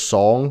tale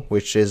song,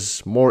 which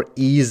is more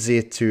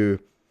easy to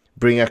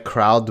bring a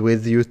crowd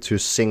with you to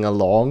sing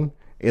along.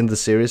 In the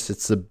series,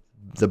 it's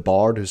the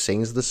bard who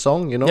sings the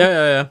song, you know.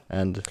 Yeah.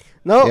 And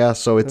No. yeah,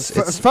 so it's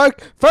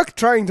fuck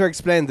trying to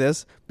explain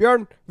this.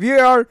 Bjorn, we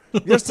are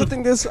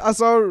setting this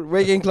as our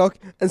waking clock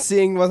and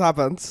seeing what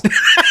happens.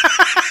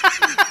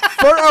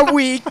 For a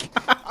week,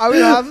 I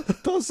will have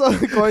Tossa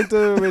going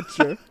to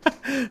Witcher.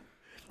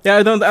 Yeah,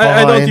 I don't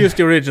Fine. use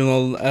the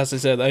original, as I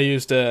said. I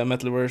use the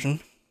metal version.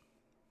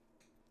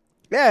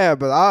 Yeah,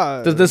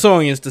 but The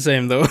song is the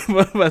same though,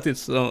 but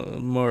it's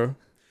more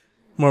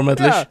metalish.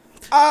 yeah,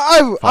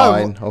 I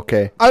Fine,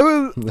 okay.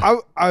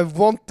 I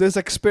want this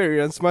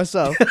experience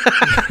myself.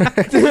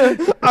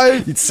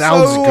 It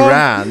sounds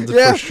grand,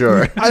 for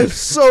sure. I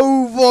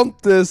so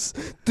want this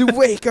to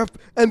wake up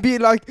and be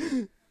like,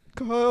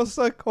 toss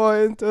a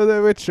coin to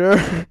the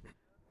Witcher.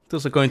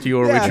 Toss a coin to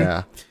your Yeah. Witcher.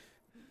 Yeah.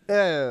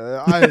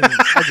 Yeah, I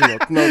do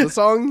not know the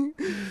song.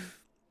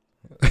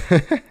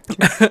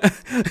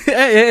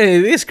 Hey,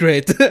 it is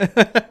great.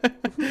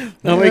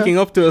 I'm waking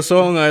up to a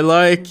song I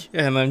like,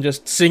 and I'm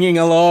just singing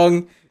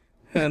along,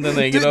 and then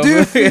I get up,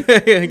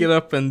 I get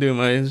up and do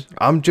my.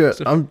 I'm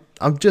just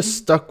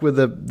stuck with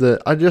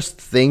the. I just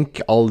think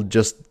I'll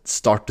just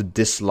start to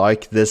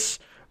dislike this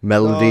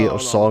melody No, or no.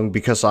 song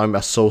because I'm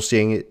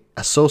associating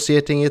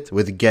it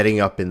with getting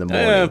up in the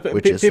morning,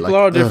 which is people like,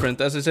 are ugh. different.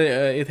 As I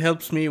say, it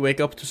helps me wake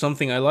up to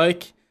something I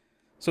like.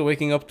 So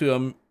waking up to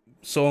a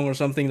song or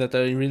something that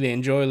I really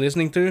enjoy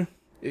listening to,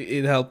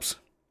 it helps.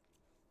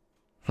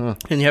 Huh.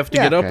 And you have to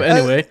Yeah, get up okay.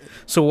 anyway.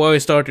 So why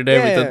start your day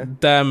with Yeah. a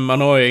damn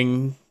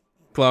annoying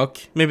clock?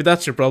 Maybe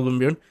that's your problem,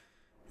 Björn.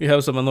 You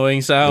have some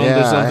annoying sound or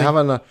Yeah,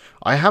 something.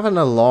 I have an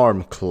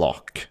alarm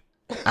clock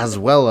as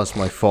well as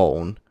my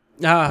phone,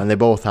 and they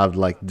both have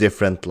like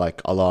different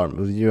like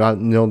alarm. You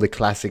know the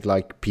classic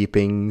like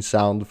peeping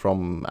sound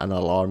from an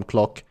alarm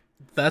clock.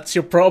 That's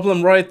your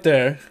problem right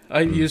there.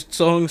 I've used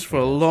songs for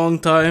a long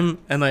time,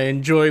 and I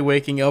enjoy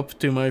waking up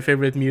to my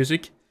favorite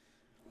music.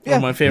 Or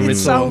my favorite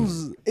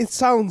song. It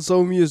sounds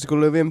so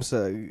musical and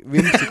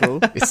whimsical.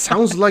 It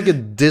sounds like a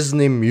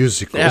Disney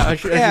musical. Yeah, I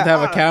should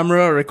have a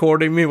camera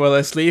recording me while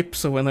I sleep,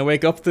 so when I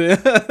wake up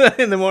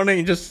in the morning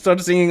and just start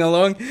singing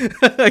along,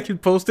 I can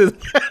post it.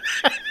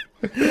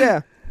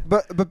 Yeah,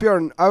 but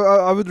Björn,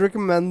 I would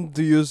recommend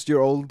to use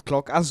your old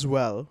clock as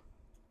well.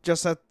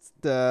 Just set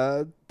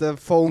the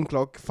phone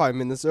clock 5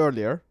 minutes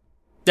earlier.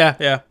 Yeah.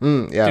 Yeah,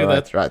 Do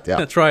that. right,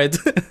 yeah. Try it.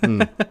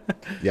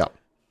 Yeah.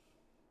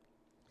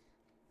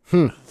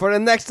 For the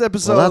next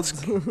episode. Well,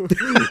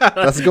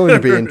 that's going to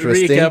be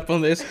interesting. Recap on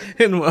this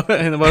in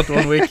about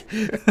 1 week.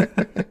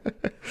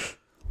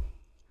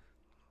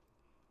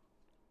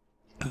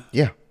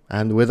 Yeah,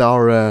 and with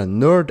our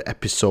nerd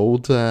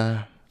episode,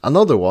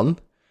 another one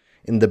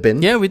in the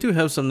bin. Yeah, we do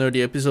have some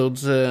nerdy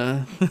episodes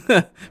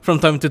from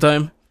time to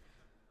time.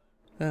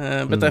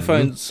 But I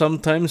find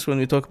sometimes when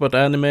we talk about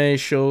anime,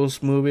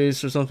 shows,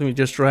 movies, or something, we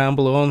just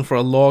ramble on for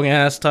a long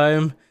ass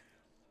time.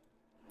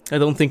 I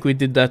don't think we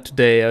did that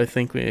today. I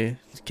think we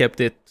kept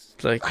it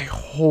like. I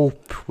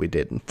hope we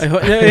didn't.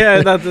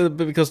 That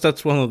because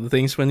that's one of the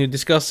things when you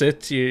discuss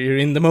it, you're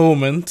in the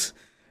moment,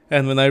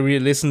 and when I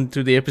re-listen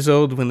to the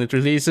episode when it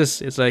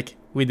releases, it's like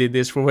we did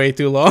this for way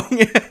too long.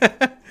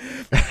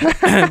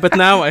 But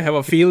now I have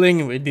a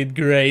feeling we did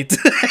great.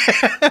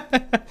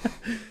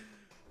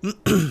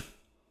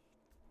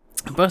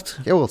 But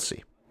Yeah, we'll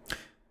see.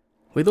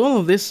 with all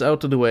of this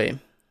out of the way,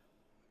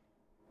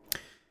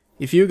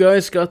 if you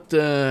guys got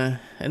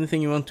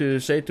anything you want to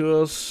say to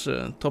us,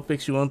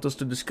 topics you want us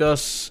to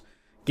discuss,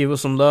 give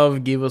us some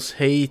love, give us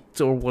hate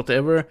or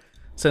whatever,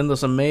 send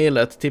us a mail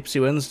at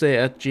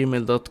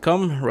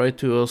tipsywednesday@gmail.com. Write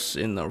to us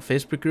in our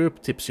Facebook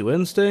group, Tipsy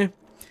Wednesday.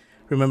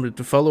 Remember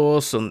to follow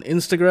us on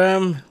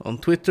Instagram, on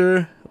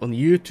Twitter, on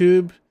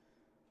YouTube.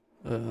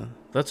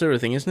 That's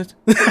everything, isn't it?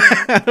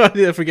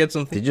 Did I forget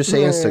something? Did you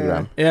say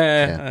Instagram?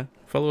 Yeah.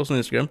 Follow us on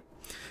Instagram.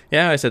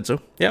 Yeah, I said so.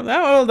 Yeah,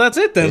 well, that's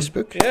it then.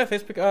 Facebook? Yeah,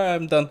 Facebook.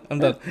 I'm done.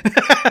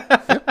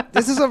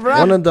 This is a wrap.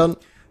 One and done.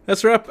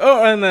 Let's wrap.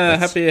 Oh, and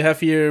happy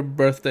half-year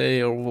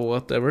birthday or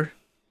whatever.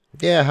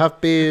 Yeah,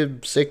 happy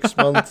 6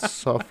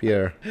 months half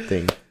year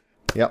thing.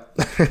 Yep.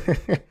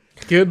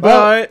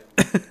 Goodbye.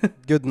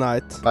 Good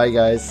night. Bye,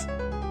 guys.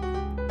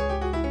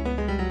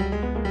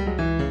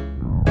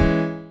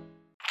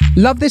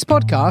 Love this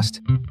podcast?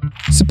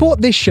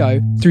 Support this show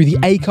through the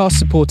Acast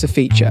supporter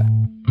feature.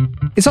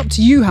 It's up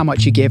to you how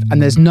much you give, and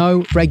there's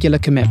no regular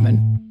commitment.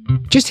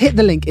 Just hit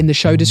the link in the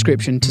show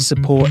description to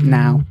support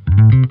now.